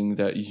something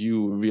that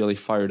you really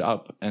fired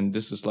up, and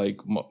this is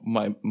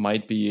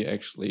might be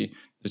actually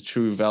the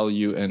true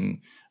value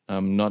in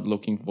not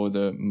looking for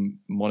the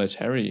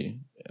monetary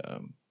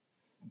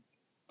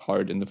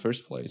part in the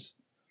first place.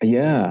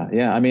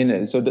 Yeah. I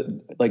mean, so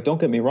don't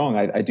get me wrong.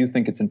 I do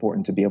think it's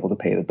important to be able to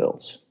pay the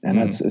bills. And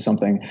that's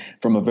something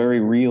from a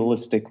very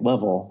realistic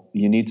level.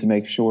 You need to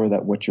make sure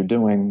that what you're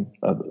doing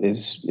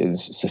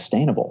is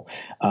sustainable.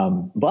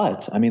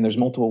 But I mean, there's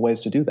multiple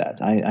ways to do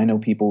that. I know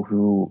people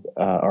who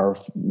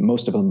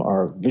most of them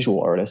are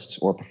visual artists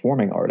or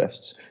performing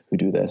artists who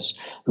do this,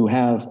 who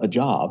have a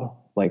job,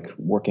 like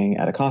working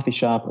at a coffee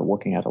shop or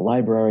working at a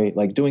library,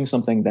 doing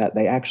something that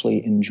they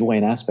actually enjoy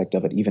an aspect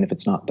of it, even if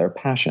it's not their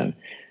passion.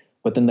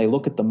 But then they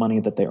look at the money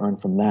that they earn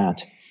from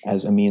that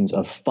as a means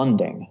of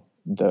funding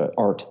the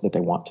art that they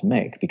want to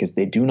make, because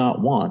they do not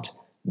want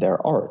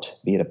their art,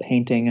 be it a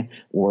painting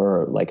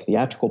or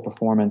theatrical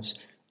performance,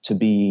 to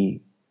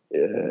be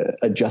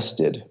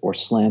adjusted or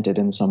slanted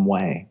in some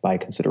way by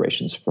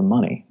considerations for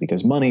money,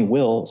 because money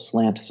will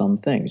slant some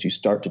things. You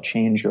start to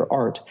change your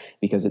art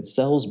because it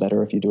sells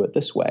better if you do it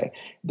this way.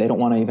 They don't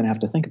want to even have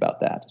to think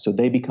about that. So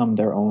they become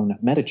their own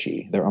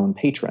Medici, their own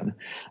patron,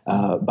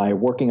 by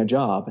working a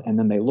job. And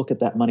then they look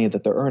at that money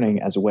that they're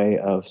earning as a way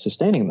of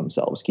sustaining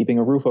themselves, keeping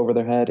a roof over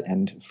their head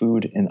and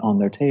food on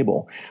their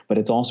table. But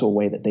it's also a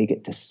way that they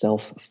get to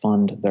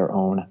self-fund their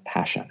own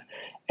passion.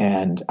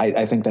 And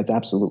I think that's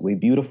absolutely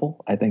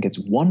beautiful. I think it's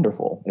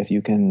wonderful if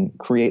you can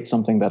create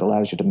something that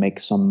allows you to make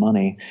some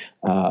money,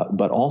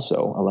 but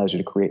also allows you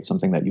to create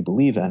something that you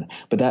believe in.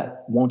 But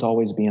that won't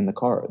always be in the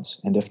cards.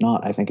 And if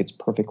not, I think it's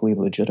perfectly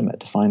legitimate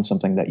to find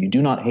something that you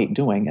do not hate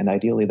doing, and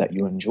ideally that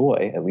you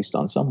enjoy, at least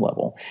on some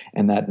level.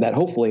 And that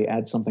hopefully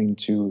adds something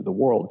to the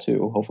world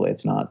too. Hopefully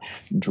it's not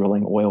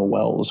drilling oil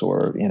wells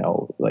or,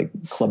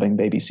 clubbing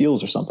baby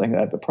seals or something.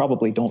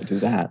 Probably don't do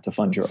that to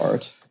fund your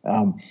art.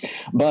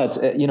 But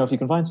if you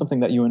can find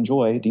something that you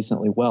enjoy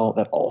decently well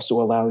that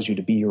also allows you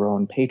to be your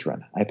own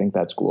patron, I think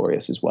that's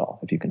glorious as well,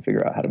 if you can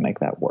figure out how to make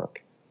that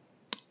work.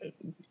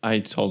 I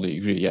totally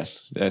agree.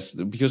 Yes,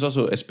 because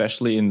also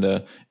especially in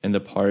the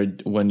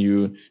part when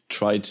you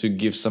try to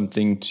give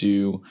something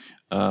to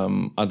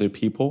other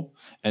people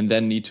and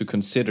then need to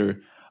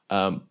consider,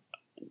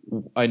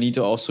 I need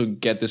to also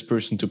get this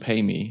person to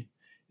pay me.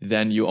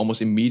 Then you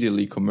almost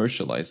immediately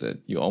commercialize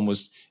it. You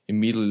almost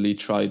immediately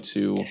try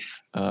to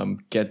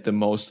get the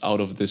most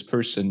out of this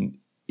person,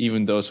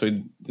 even though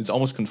it's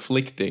almost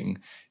conflicting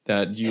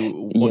that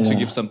you want to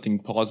give something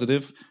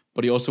positive,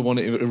 but you also want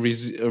to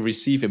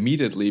receive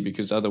immediately,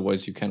 because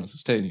otherwise you cannot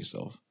sustain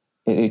yourself.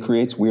 It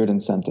creates weird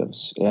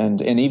incentives.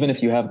 And even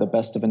if you have the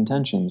best of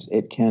intentions,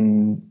 it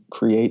can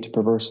create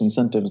perverse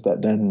incentives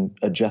that then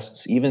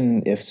adjusts,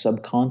 even if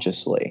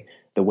subconsciously,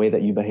 the way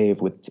that you behave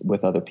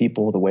with other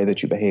people, the way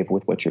that you behave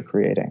with what you're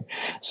creating.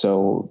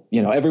 So,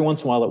 every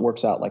once in a while it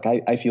works out. Like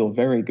I feel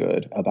very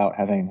good about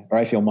having, or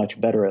I feel much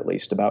better at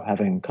least about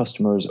having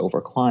customers over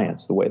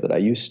clients the way that I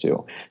used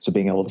to. So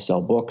being able to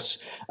sell books.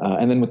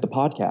 And then with the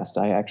podcast,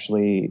 I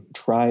actually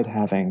tried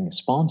having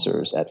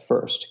sponsors at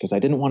first because I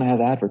didn't want to have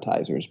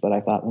advertisers, but I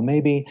thought, well,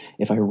 maybe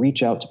if I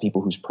reach out to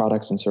people whose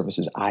products and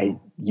services I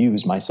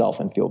use myself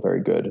and feel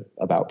very good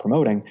about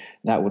promoting,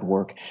 that would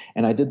work.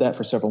 And I did that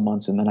for several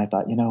months. And then I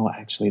thought,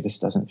 actually, this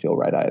doesn't feel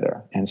right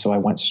either. And so I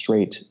went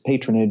straight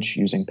patronage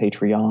using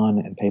Patreon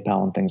and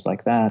PayPal and things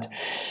like that.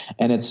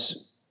 And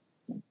it's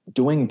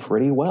doing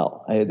pretty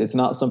well. It's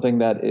not something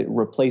that it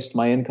replaced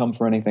my income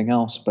for anything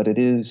else, but it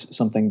is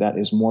something that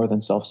is more than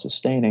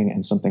self-sustaining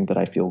and something that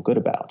I feel good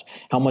about.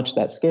 How much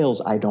that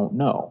scales, I don't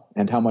know.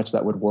 And how much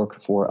that would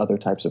work for other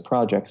types of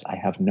projects, I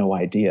have no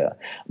idea.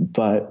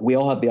 But we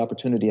all have the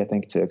opportunity, I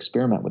think, to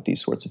experiment with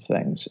these sorts of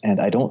things. And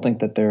I don't think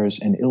that there's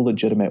an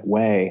illegitimate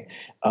way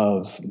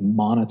of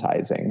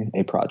monetizing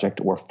a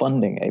project or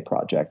funding a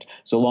project,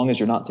 so long as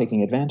you're not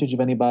taking advantage of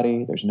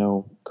anybody, there's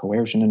no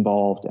coercion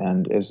involved,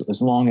 and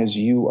as long as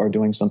you are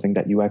doing something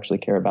that you actually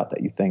care about,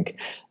 that you think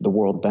the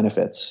world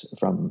benefits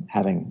from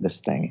having this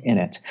thing in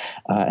it,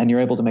 and you're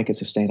able to make it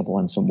sustainable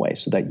in some way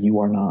so that you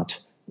are not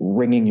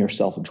wringing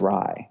yourself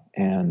dry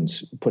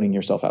and putting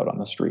yourself out on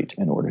the street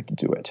in order to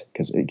do it.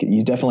 Because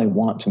you definitely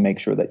want to make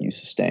sure that you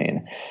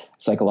sustain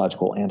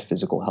psychological and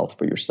physical health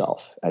for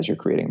yourself as you're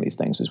creating these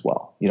things as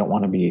well. You don't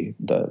want to be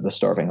the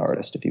starving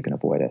artist if you can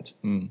avoid it.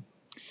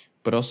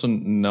 But also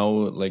now,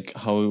 like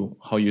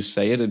how you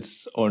say it,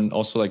 it's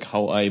also like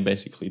how I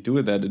basically do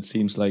that. It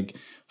seems like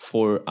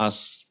for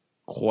us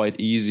quite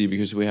easy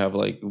because we have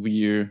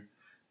we're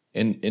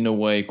in a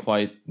way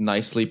quite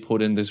nicely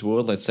put in this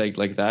world, let's say it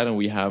like that, and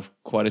we have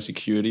quite a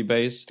security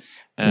base,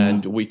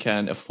 and we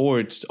can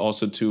afford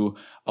also to,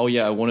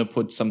 I want to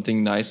put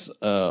something nice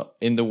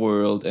in the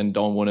world and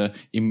don't want to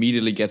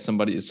immediately get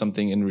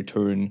something in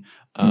return.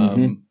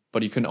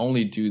 But you can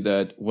only do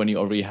that when you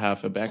already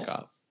have a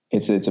backup.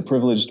 It's a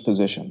privileged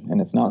position,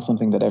 and it's not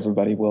something that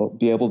everybody will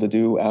be able to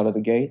do out of the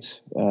gate,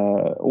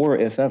 or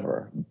if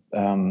ever.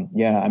 I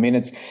mean,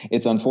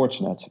 it's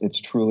unfortunate.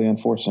 It's truly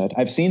unfortunate.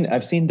 I've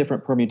seen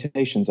different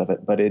permutations of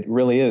it, but it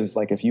really is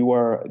like, if you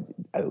are,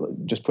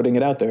 just putting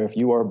it out there, if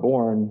you are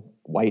born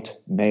white,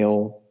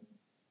 male,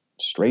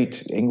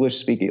 straight, English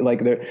speaking,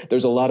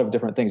 there's a lot of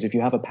different things. If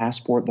you have a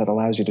passport that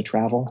allows you to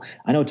travel,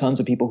 I know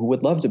tons of people who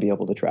would love to be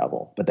able to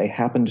travel, but they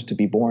happened to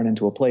be born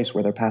into a place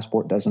where their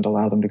passport doesn't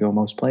allow them to go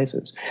most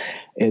places.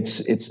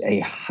 It's a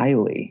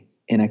highly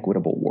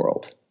inequitable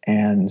world,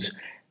 and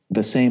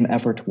the same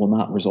effort will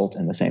not result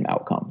in the same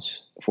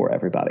outcomes for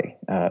everybody,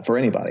 for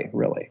anybody,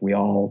 really. We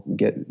all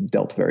get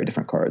dealt very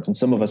different cards, and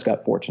some of us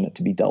got fortunate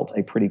to be dealt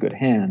a pretty good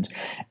hand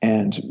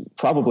and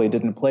probably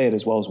didn't play it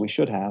as well as we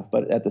should have,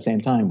 but at the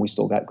same time, we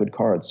still got good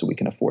cards, so we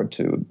can afford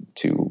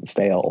to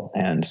fail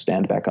and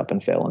stand back up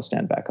and fail and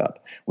stand back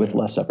up with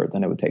less effort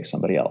than it would take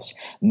somebody else.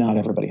 Not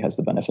everybody has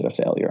the benefit of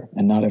failure,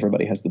 and not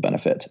everybody has the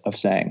benefit of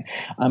saying,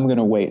 I'm going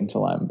to wait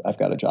until I've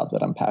got a job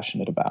that I'm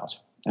passionate about.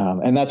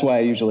 And that's why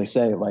I usually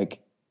say,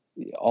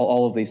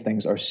 all of these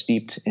things are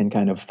steeped in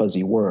kind of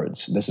fuzzy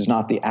words. This is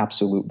not the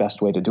absolute best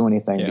way to do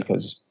anything,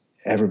 because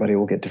everybody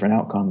will get different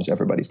outcomes.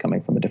 Everybody's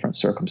coming from a different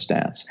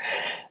circumstance.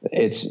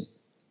 It's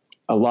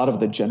a lot of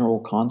the general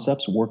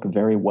concepts work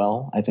very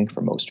well, I think, for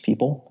most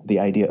people.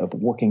 The idea of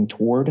working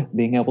toward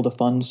being able to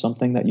fund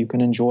something that you can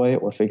enjoy,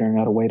 or figuring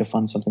out a way to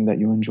fund something that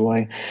you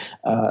enjoy,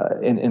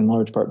 in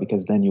large part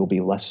because then you'll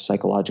be less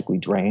psychologically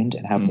drained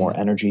and have more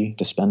energy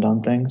to spend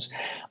on things.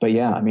 But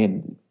I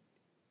mean,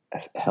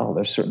 hell,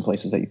 there's certain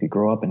places that you could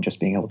grow up and just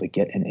being able to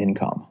get an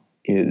income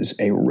is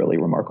a really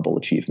remarkable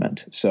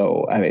achievement.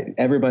 So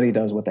everybody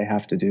does what they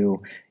have to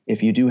do.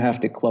 If you do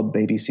have to club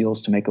baby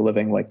seals to make a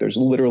living, there's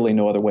literally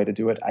no other way to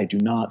do it. I do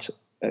not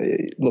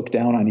look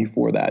down on you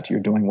for that.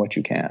 You're doing what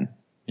you can.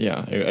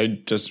 Yeah,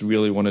 I just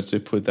really wanted to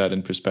put that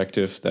in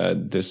perspective,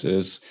 that this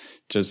is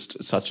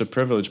just such a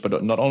privilege,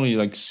 but not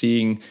only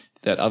seeing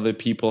that other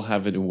people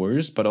have it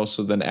worse, but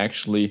also then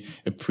actually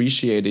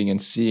appreciating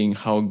and seeing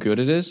how good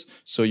it is.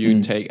 So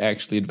you take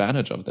actually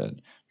advantage of that,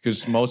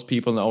 because most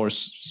people in our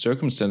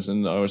circumstance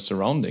and our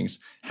surroundings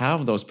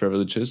have those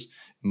privileges,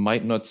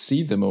 might not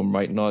see them or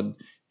might not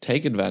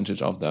take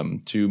advantage of them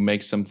to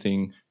make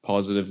something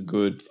positive,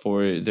 good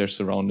for their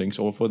surroundings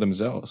or for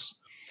themselves.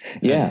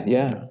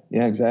 Yeah,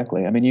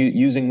 exactly. I mean,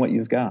 using what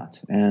you've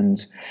got, and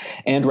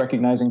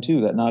recognizing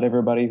too that not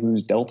everybody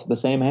who's dealt the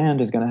same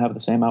hand is going to have the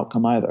same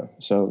outcome either.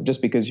 So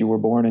just because you were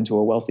born into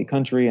a wealthy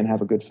country and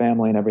have a good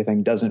family and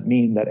everything doesn't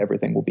mean that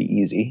everything will be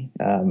easy.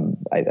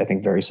 I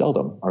think very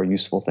seldom are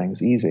useful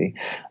things easy,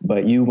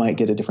 but you might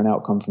get a different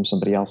outcome from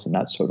somebody else, and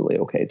that's totally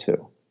okay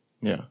too.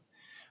 Yeah.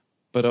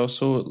 But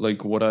also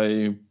what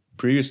I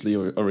previously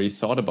already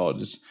thought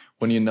about is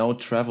when you now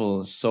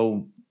travel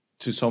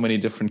to so many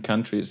different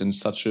countries in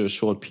such a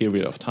short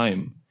period of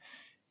time,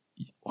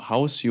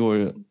 how's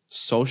your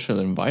social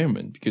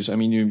environment? Because I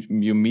mean,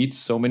 you meet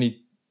so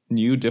many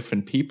new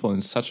different people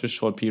in such a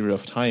short period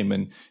of time,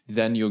 and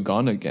then you're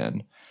gone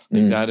again.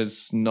 Like that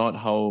is not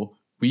how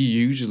we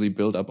usually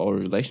build up our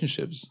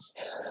relationships.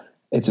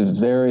 It's a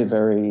very,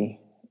 very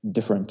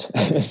different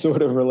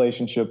sort of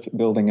relationship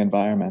building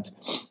environment.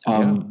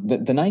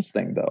 The nice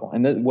thing, though,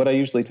 and what I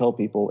usually tell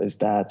people is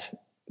that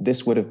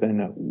this would have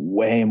been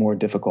way more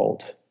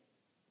difficult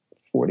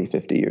 40,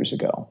 50 years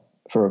ago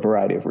for a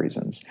variety of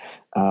reasons.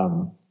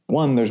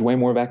 One, there's way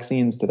more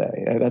vaccines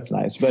today. That's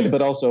nice.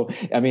 But also,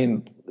 I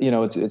mean,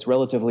 it's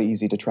relatively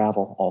easy to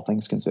travel, all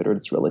things considered.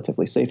 It's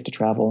relatively safe to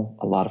travel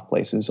a lot of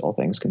places, all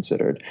things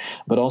considered.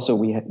 But also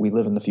we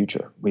live in the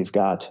future. We've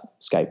got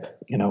Skype,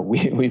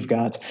 we've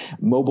got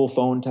mobile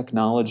phone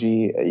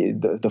technology.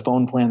 The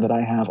phone plan that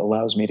I have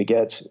allows me to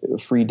get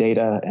free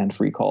data and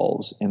free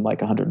calls in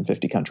like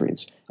 150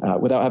 countries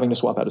without having to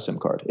swap out a SIM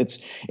card.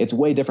 It's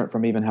way different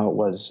from even how it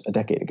was a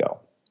decade ago.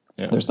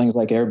 Yeah. There's things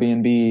like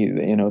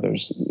Airbnb,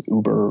 there's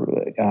Uber.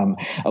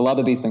 A lot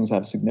of these things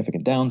have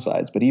significant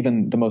downsides, but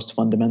even the most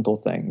fundamental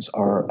things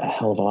are a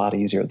hell of a lot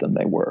easier than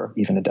they were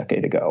even a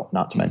decade ago,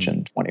 not to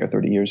mention 20 or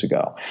 30 years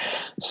ago.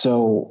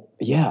 So,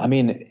 yeah, I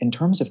mean, in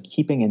terms of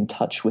keeping in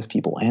touch with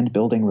people and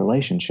building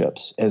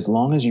relationships, as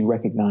long as you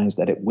recognize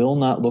that it will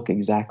not look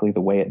exactly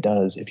the way it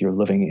does if you're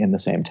living in the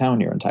same town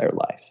your entire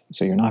life.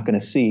 So you're not going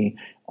to see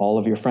all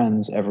of your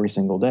friends every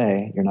single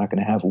day. You're not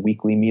going to have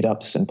weekly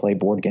meetups and play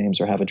board games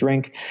or have a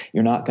drink.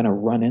 You're not going to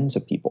run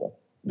into people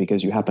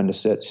because you happen to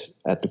sit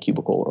at the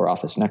cubicle or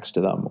office next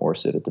to them or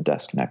sit at the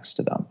desk next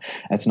to them.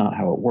 That's not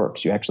how it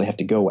works. You actually have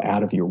to go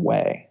out of your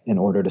way in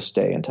order to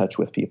stay in touch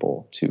with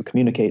people, to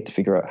communicate, to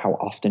figure out how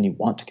often you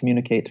want to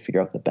communicate, to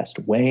figure out the best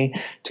way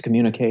to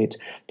communicate,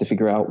 to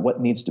figure out what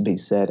needs to be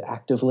said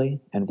actively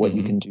and what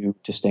you can do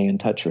to stay in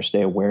touch or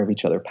stay aware of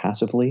each other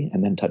passively,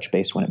 and then touch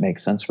base when it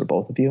makes sense for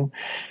both of you.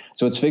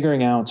 So it's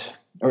figuring out,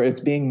 or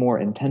it's being more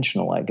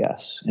intentional, I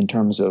guess, in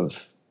terms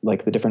of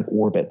like the different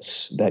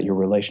orbits that your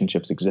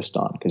relationships exist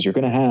on, because you're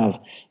going to have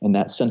in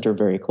that center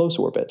very close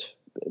orbit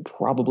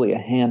probably a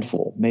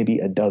handful, maybe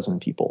a dozen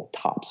people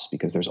tops,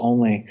 because there's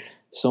only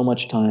so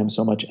much time,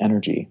 so much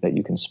energy that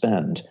you can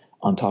spend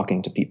on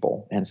talking to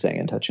people and staying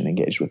in touch and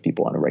engaged with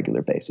people on a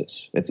regular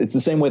basis. It's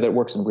the same way that it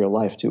works in real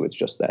life too. It's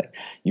just that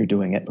you're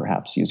doing it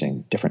perhaps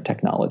using different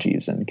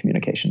technologies and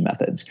communication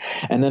methods.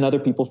 And then other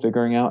people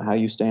figuring out how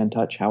you stay in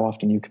touch, how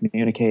often you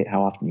communicate,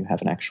 how often you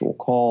have an actual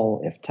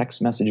call, if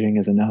text messaging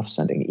is enough,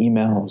 sending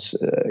emails,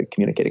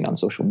 communicating on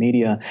social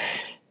media.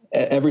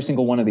 Every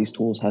single one of these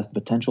tools has the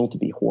potential to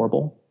be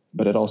horrible,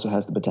 but it also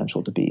has the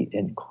potential to be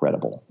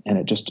incredible. And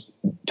it just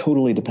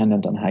totally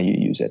dependent on how you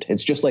use it.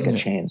 It's just like a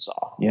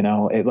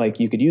chainsaw, like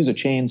you could use a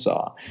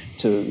chainsaw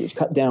to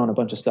cut down a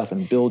bunch of stuff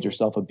and build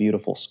yourself a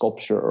beautiful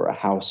sculpture or a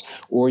house,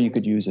 or you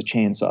could use a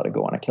chainsaw to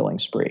go on a killing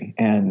spree.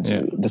 And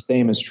the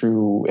same is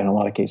true in a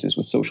lot of cases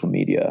with social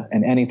media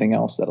and anything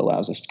else that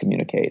allows us to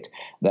communicate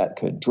that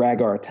could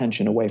drag our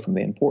attention away from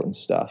the important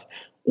stuff,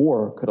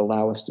 or could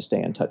allow us to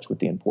stay in touch with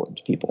the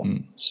important people.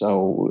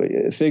 So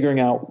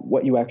figuring out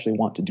what you actually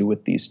want to do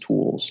with these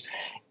tools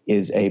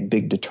is a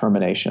big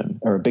determination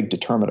or a big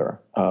determiner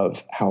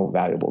of how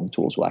valuable the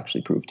tools will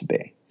actually prove to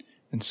be.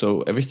 And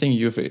so everything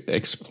you've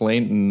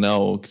explained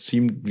now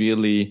seemed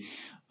really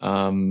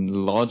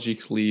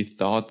logically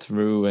thought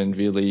through and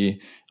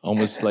really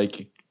almost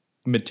like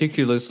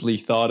meticulously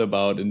thought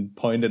about and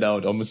pointed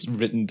out, almost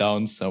written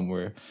down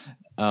somewhere.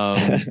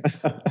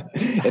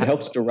 It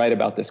helps to write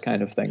about this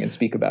kind of thing and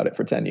speak about it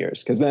for 10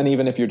 years. Because then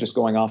even if you're just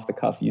going off the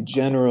cuff, you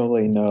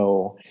generally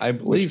know. I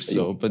believe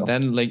so. But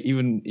then like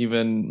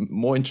even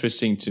more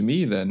interesting to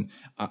me then,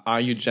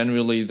 are you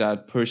generally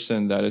that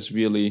person that is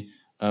really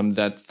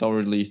that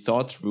thoroughly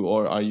thought through,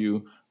 or are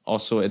you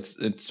also at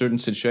certain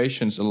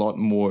situations a lot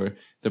more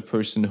the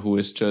person who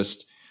is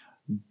just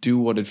do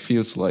what it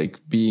feels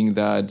like, being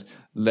that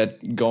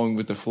going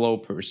with the flow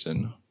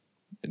person?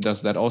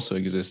 Does that also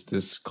exist,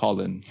 this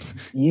Colin?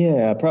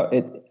 Yeah,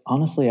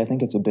 honestly, I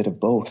think it's a bit of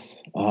both.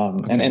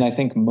 And I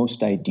think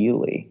most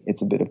ideally,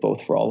 it's a bit of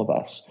both for all of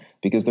us,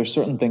 because there's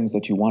certain things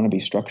that you want to be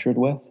structured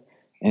with.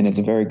 And it's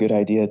a very good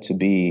idea to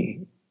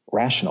be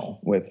rational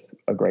with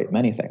a great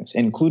many things,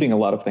 including a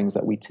lot of things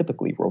that we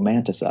typically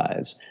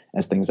romanticize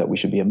as things that we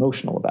should be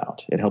emotional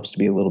about. It helps to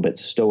be a little bit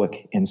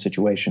stoic in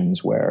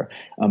situations where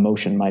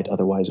emotion might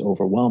otherwise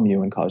overwhelm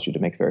you and cause you to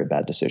make very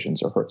bad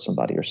decisions or hurt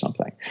somebody or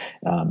something.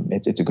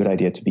 It's a good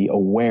idea to be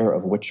aware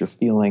of what you're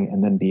feeling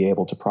and then be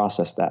able to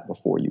process that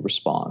before you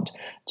respond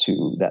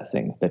to that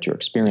thing that you're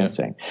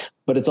experiencing. Yeah.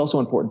 But it's also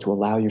important to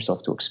allow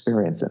yourself to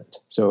experience it.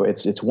 So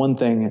it's one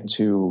thing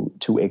to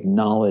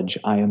acknowledge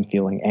I am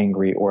feeling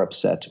angry or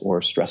upset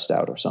or stressed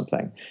out or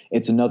something.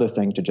 It's another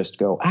thing to just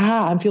go,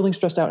 I'm feeling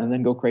stressed out, and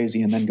then go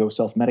crazy and then go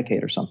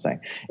self-medicate or something.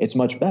 It's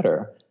much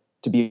better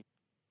to be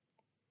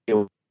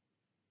able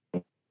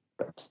to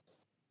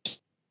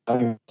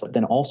but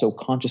then also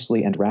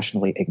consciously and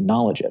rationally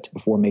acknowledge it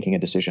before making a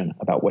decision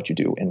about what you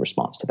do in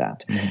response to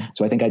that. Mm-hmm.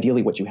 So I think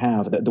ideally what you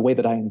have, the way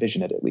that I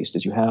envision it at least,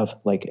 is you have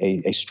like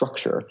a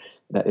structure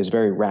that is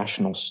very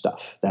rational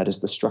stuff. That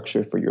is the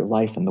structure for your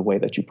life and the way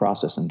that you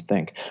process and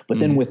think. But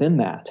then within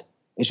that,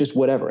 it's just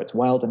whatever. It's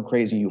wild and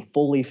crazy. You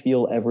fully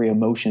feel every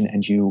emotion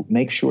and you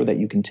make sure that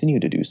you continue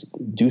to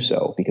do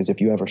so, because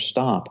if you ever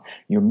stop,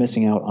 you're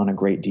missing out on a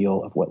great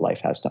deal of what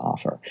life has to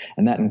offer.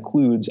 And that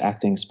includes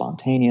acting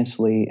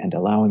spontaneously and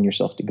allowing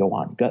yourself to go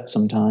on gut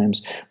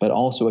sometimes, but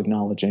also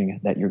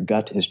acknowledging that your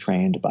gut is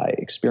trained by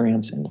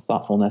experience and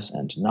thoughtfulness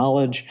and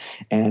knowledge.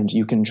 And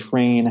you can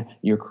train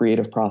your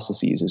creative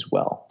processes as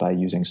well by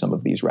using some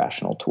of these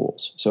rational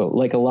tools. So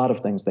like a lot of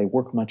things, they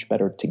work much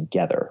better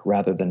together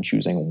rather than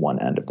choosing one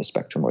end of the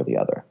spectrum or the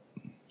other.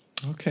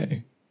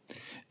 Okay.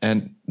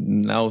 And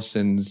now,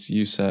 since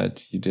you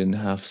said you didn't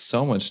have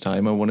so much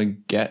time, I want to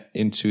get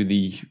into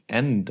the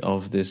end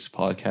of this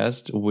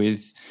podcast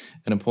with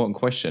an important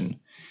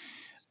question.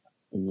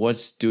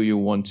 What do you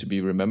want to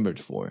be remembered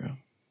for?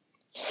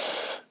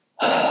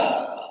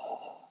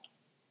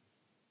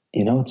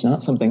 You know, it's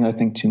not something I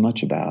think too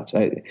much about.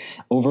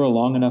 Over a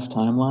long enough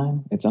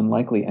timeline, it's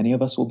unlikely any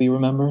of us will be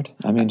remembered.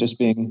 I mean, just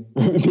being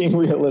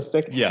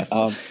realistic. Yes.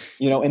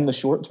 In the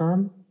short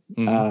term,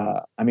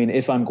 I mean,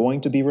 if I'm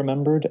going to be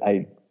remembered,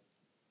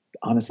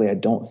 honestly, I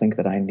don't think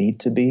that I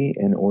need to be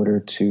in order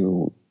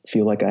to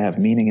feel like I have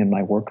meaning in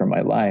my work or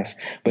my life.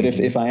 But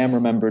if I am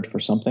remembered for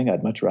something,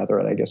 I'd much rather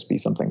it, I guess, be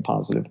something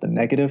positive than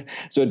negative.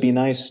 So it'd be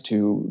nice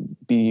to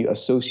be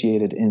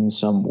associated in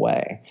some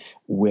way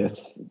with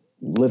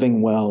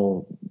living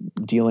well,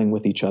 dealing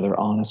with each other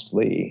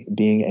honestly,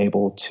 being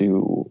able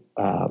to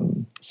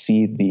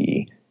see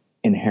the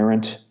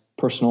inherent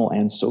personal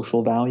and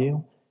social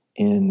value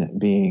in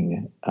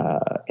being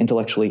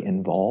intellectually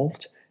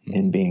involved,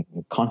 in being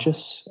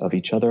conscious of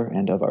each other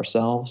and of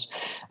ourselves.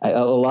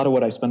 A lot of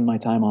what I spend my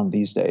time on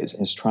these days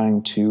is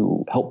trying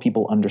to help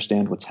people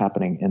understand what's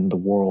happening in the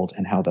world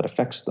and how that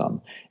affects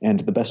them,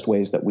 and the best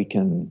ways that we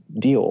can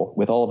deal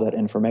with all of that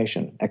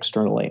information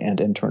externally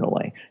and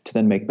internally to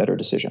then make better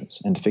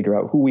decisions and figure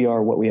out who we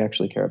are, what we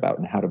actually care about,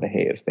 and how to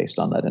behave based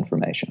on that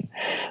information.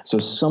 So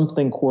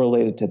something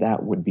correlated to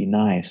that would be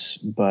nice,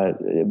 but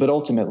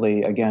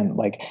ultimately, again,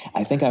 like,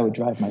 I think I would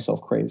drive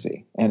myself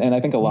crazy. And I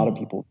think a lot of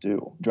people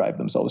do drive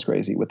themselves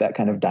crazy with that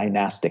kind of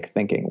dynastic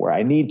thinking where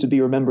I need to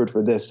be remembered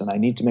for this and I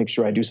need to make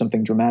sure I do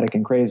something dramatic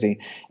and crazy.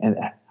 And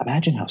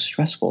imagine how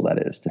stressful that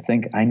is to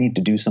think I need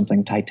to do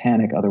something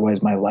titanic,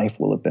 otherwise my life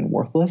will have been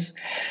worthless.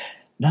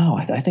 No,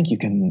 I think you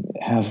can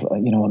have a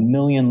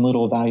million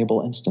little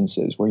valuable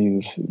instances where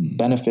you've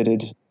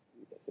benefited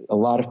a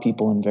lot of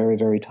people in very,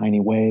 very tiny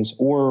ways,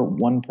 or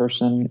one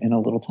person in a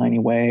little tiny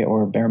way,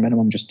 or bare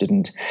minimum just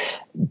didn't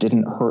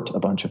hurt a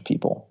bunch of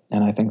people.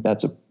 And I think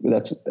that's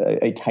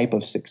a type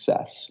of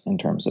success in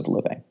terms of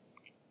living.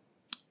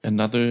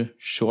 Another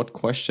short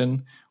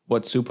question.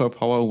 What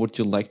superpower would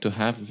you like to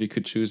have if you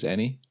could choose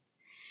any?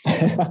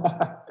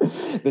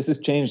 This has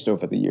changed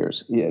over the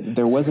years. Yeah,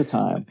 there was a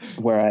time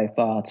where I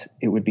thought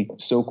it would be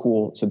so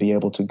cool to be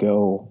able to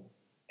go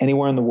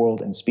anywhere in the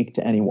world and speak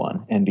to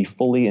anyone and be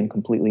fully and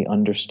completely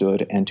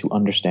understood and to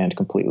understand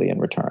completely in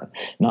return,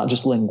 not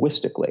just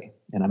linguistically.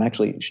 And I'm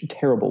actually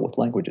terrible with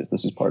languages.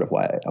 This is part of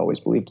why I always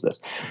believed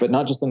this, but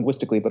not just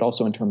linguistically, but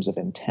also in terms of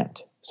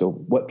intent. So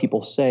what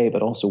people say,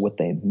 but also what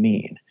they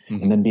mean.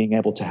 And then being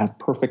able to have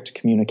perfect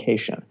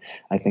communication.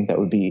 I think that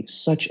would be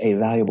such a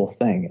valuable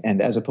thing.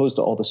 And as opposed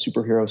to all the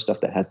superhero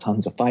stuff that has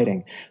tons of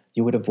fighting,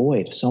 you would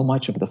avoid so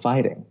much of the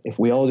fighting if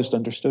we all just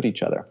understood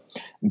each other.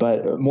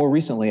 But more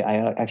recently,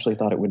 I actually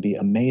thought it would be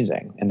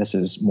amazing. And this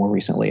is more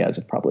recently, as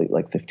of probably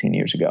like 15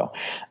 years ago.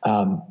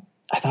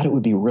 I thought it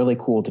would be really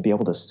cool to be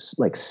able to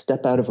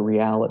step out of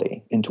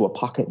reality into a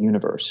pocket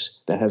universe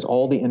that has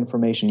all the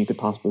information you could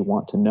possibly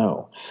want to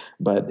know.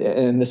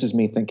 And this is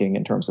me thinking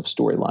in terms of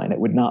storyline, it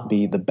would not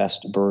be the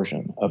best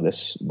version of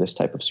this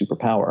type of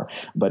superpower,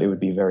 but it would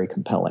be very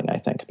compelling, I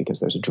think,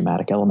 because there's a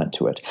dramatic element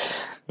to it.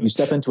 You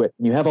step into it,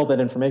 you have all that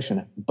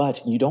information,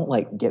 but you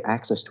don't get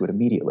access to it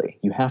immediately.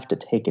 You have to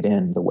take it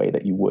in the way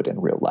that you would in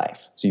real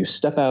life. So you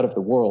step out of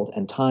the world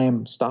and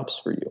time stops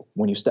for you.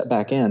 When you step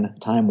back in,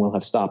 time will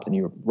have stopped and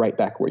you're right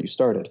back where you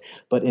started.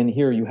 But in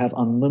here, you have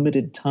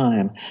unlimited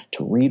time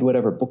to read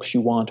whatever books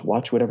you want,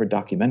 watch whatever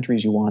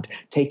documentaries you want,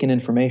 take in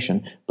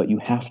information, but you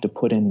have to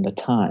put in the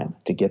time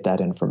to get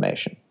that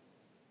information.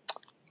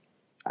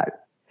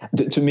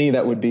 To me,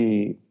 that would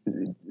be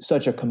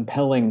such a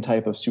compelling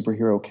type of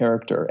superhero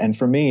character. And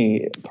for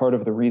me, part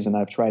of the reason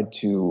I've tried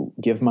to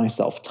give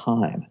myself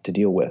time to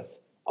deal with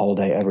all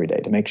day, every day,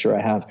 to make sure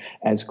I have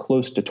as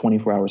close to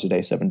 24 hours a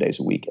day, 7 days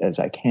a week as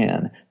I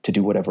can to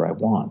do whatever I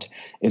want,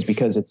 is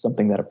because it's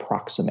something that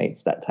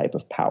approximates that type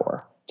of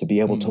power, to be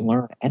able to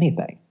learn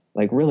anything.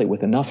 Like really,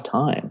 with enough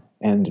time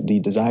and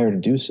the desire to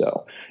do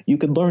so, you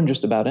could learn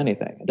just about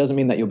anything. It doesn't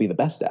mean that you'll be the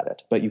best at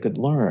it, but you could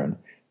learn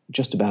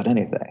just about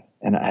anything.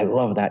 And I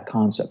love that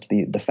concept,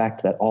 the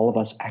fact that all of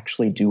us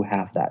actually do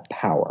have that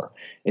power.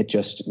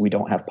 We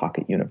don't have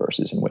pocket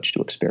universes in which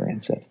to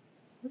experience it.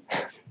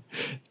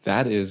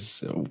 That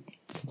is,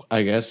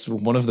 I guess,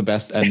 one of the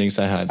best endings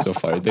I had so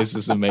far. This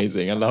is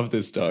amazing. I love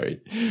this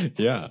story.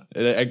 Yeah,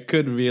 I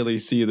could really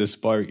see the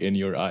spark in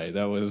your eye.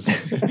 That was,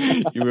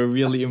 you were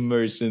really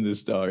immersed in the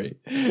story.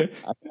 I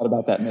thought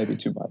about that maybe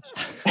too much.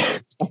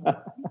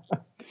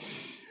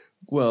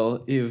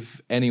 Well, if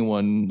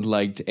anyone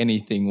liked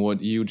anything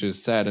what you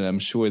just said, and I'm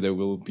sure there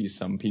will be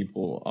some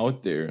people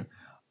out there,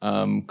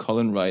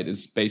 Colin Wright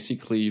is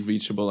basically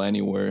reachable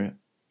anywhere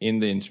in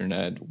the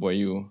internet where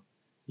you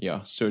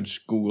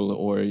search Google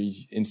or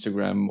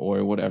Instagram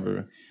or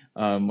whatever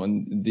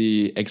on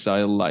the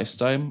exile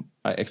lifestyle.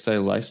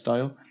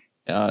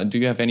 Do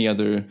you have any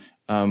other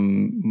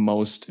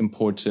most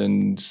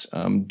important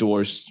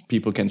doors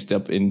people can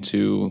step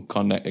into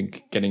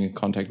getting in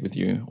contact with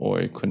you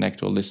or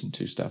connect or listen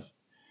to stuff?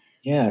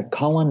 Yeah,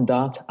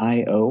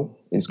 Colin.io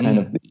is kind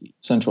of the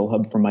central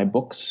hub for my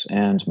books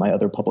and my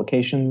other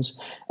publications.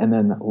 And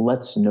then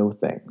Let's Know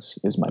Things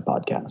is my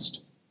podcast.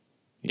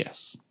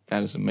 Yes,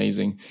 that is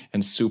amazing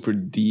and super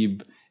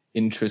deep,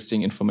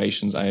 interesting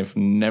information I have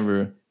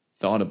never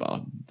thought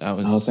about.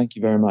 Oh, thank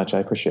you very much. I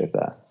appreciate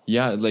that.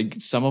 Yeah, like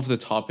some of the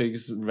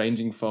topics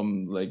ranging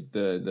from like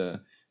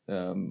the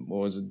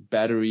what was it,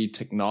 battery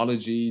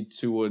technology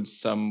towards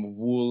some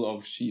wool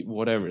of sheep,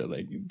 whatever.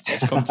 Like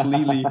it's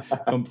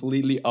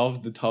completely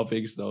off the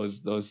topics.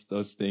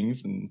 Those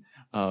things, and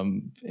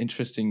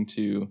interesting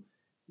to,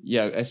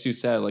 as you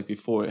said, like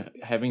before,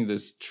 having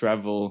this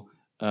travel,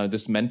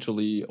 this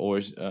mentally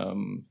or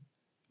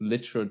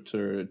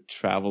literature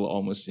travel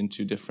almost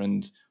into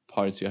different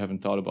parts you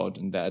haven't thought about,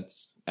 and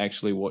that's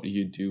actually what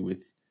you do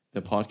with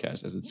the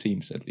podcast, as it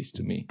seems, at least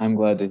to me. I'm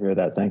glad to hear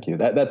that. Thank you.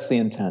 That's the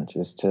intent,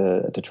 is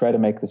to try to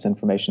make this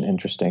information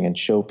interesting and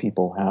show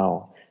people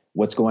how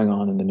what's going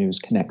on in the news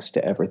connects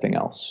to everything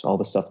else. All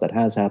the stuff that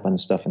has happened,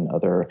 stuff in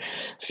other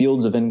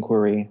fields of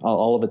inquiry,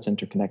 all of it's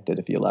interconnected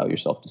if you allow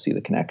yourself to see the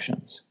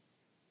connections.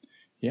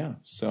 Yeah.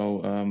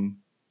 So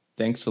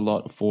thanks a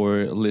lot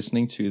for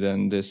listening to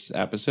this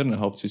episode, and I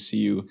hope to see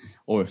you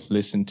or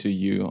listen to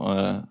you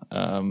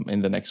in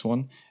the next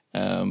one.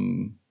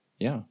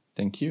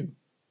 Thank you.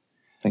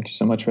 Thank you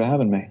so much for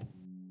having me.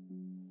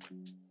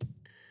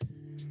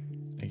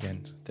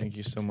 Again, thank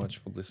you so much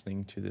for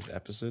listening to this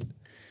episode,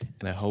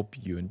 and I hope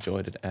you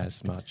enjoyed it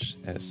as much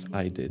as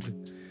I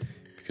did,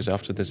 because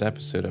after this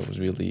episode I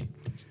was really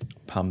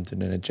pumped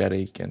and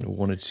energetic and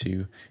wanted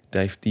to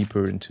dive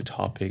deeper into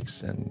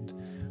topics and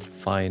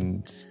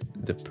find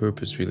the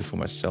purpose really for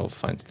myself,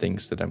 find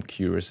things that I'm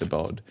curious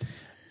about,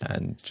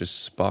 and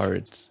just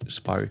spark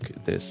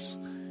this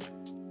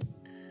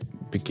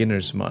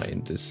beginner's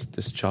mind,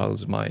 this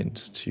child's mind,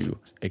 to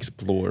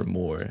explore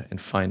more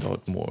and find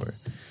out more.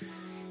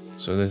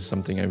 So this is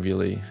something I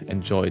really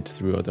enjoyed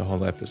throughout the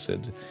whole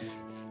episode,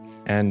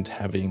 and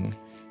having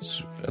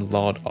a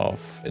lot of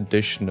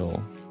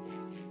additional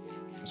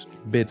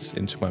bits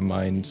into my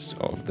mind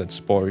that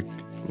spark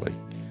like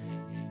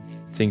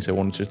things I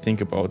wanted to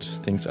think about,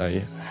 things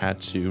I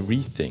had to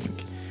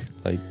rethink,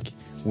 like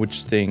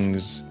which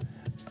things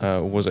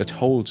was I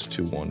told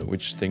to want,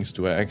 which things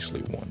do I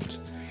actually want.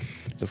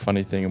 The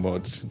funny thing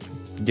about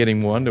getting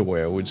more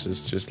underwear, which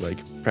is just like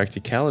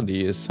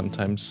practicality, is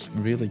sometimes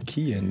really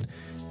key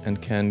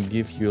and can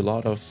give you a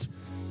lot of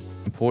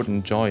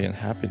important joy and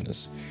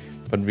happiness.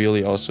 But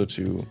really also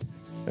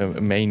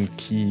a main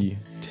key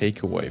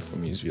takeaway for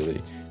me is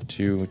really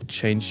to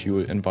change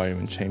your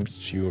environment,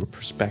 change your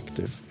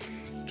perspective,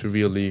 to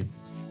really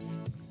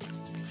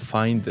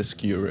find this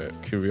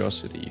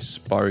curiosity,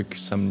 spark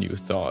some new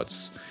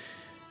thoughts.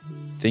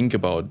 Think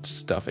about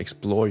stuff,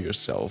 explore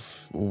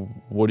yourself.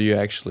 What do you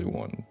actually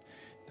want?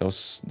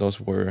 Those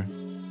were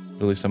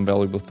really some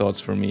valuable thoughts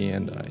for me,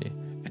 and I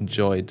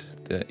enjoyed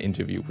the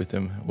interview with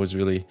him. It was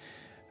really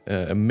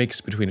a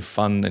mix between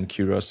fun and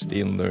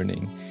curiosity and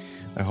learning.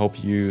 I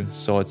hope you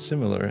saw it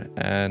similar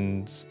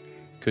and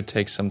could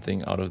take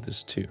something out of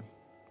this too.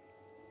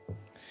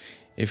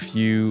 If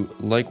you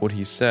like what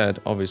he said,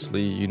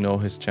 obviously you know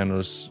his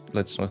channels,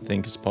 Let's Not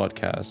Think, his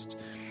podcast,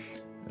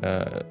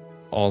 the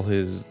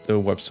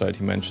website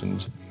he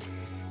mentioned.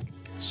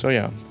 So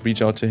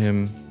reach out to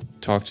him,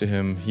 talk to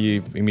him.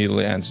 He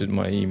immediately answered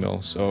my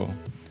email, so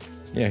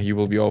he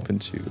will be open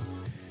to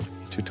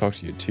talk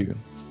to you too.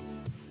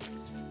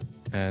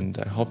 And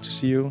I hope to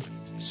see you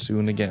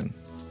soon again.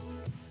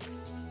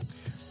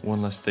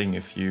 One last thing,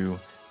 if you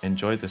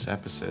enjoyed this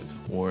episode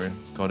or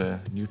got a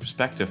new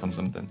perspective on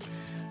something,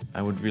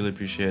 I would really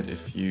appreciate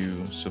if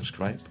you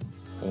subscribe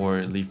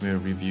or leave me a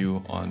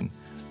review on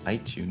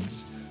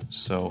iTunes,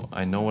 so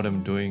I know what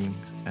I'm doing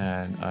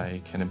and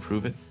I can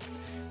improve it.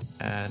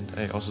 And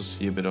I also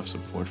see a bit of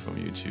support from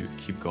you to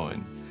keep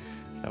going.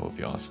 That would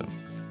be awesome.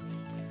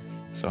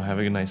 So have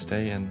a nice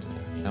day, and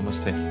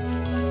Namastè.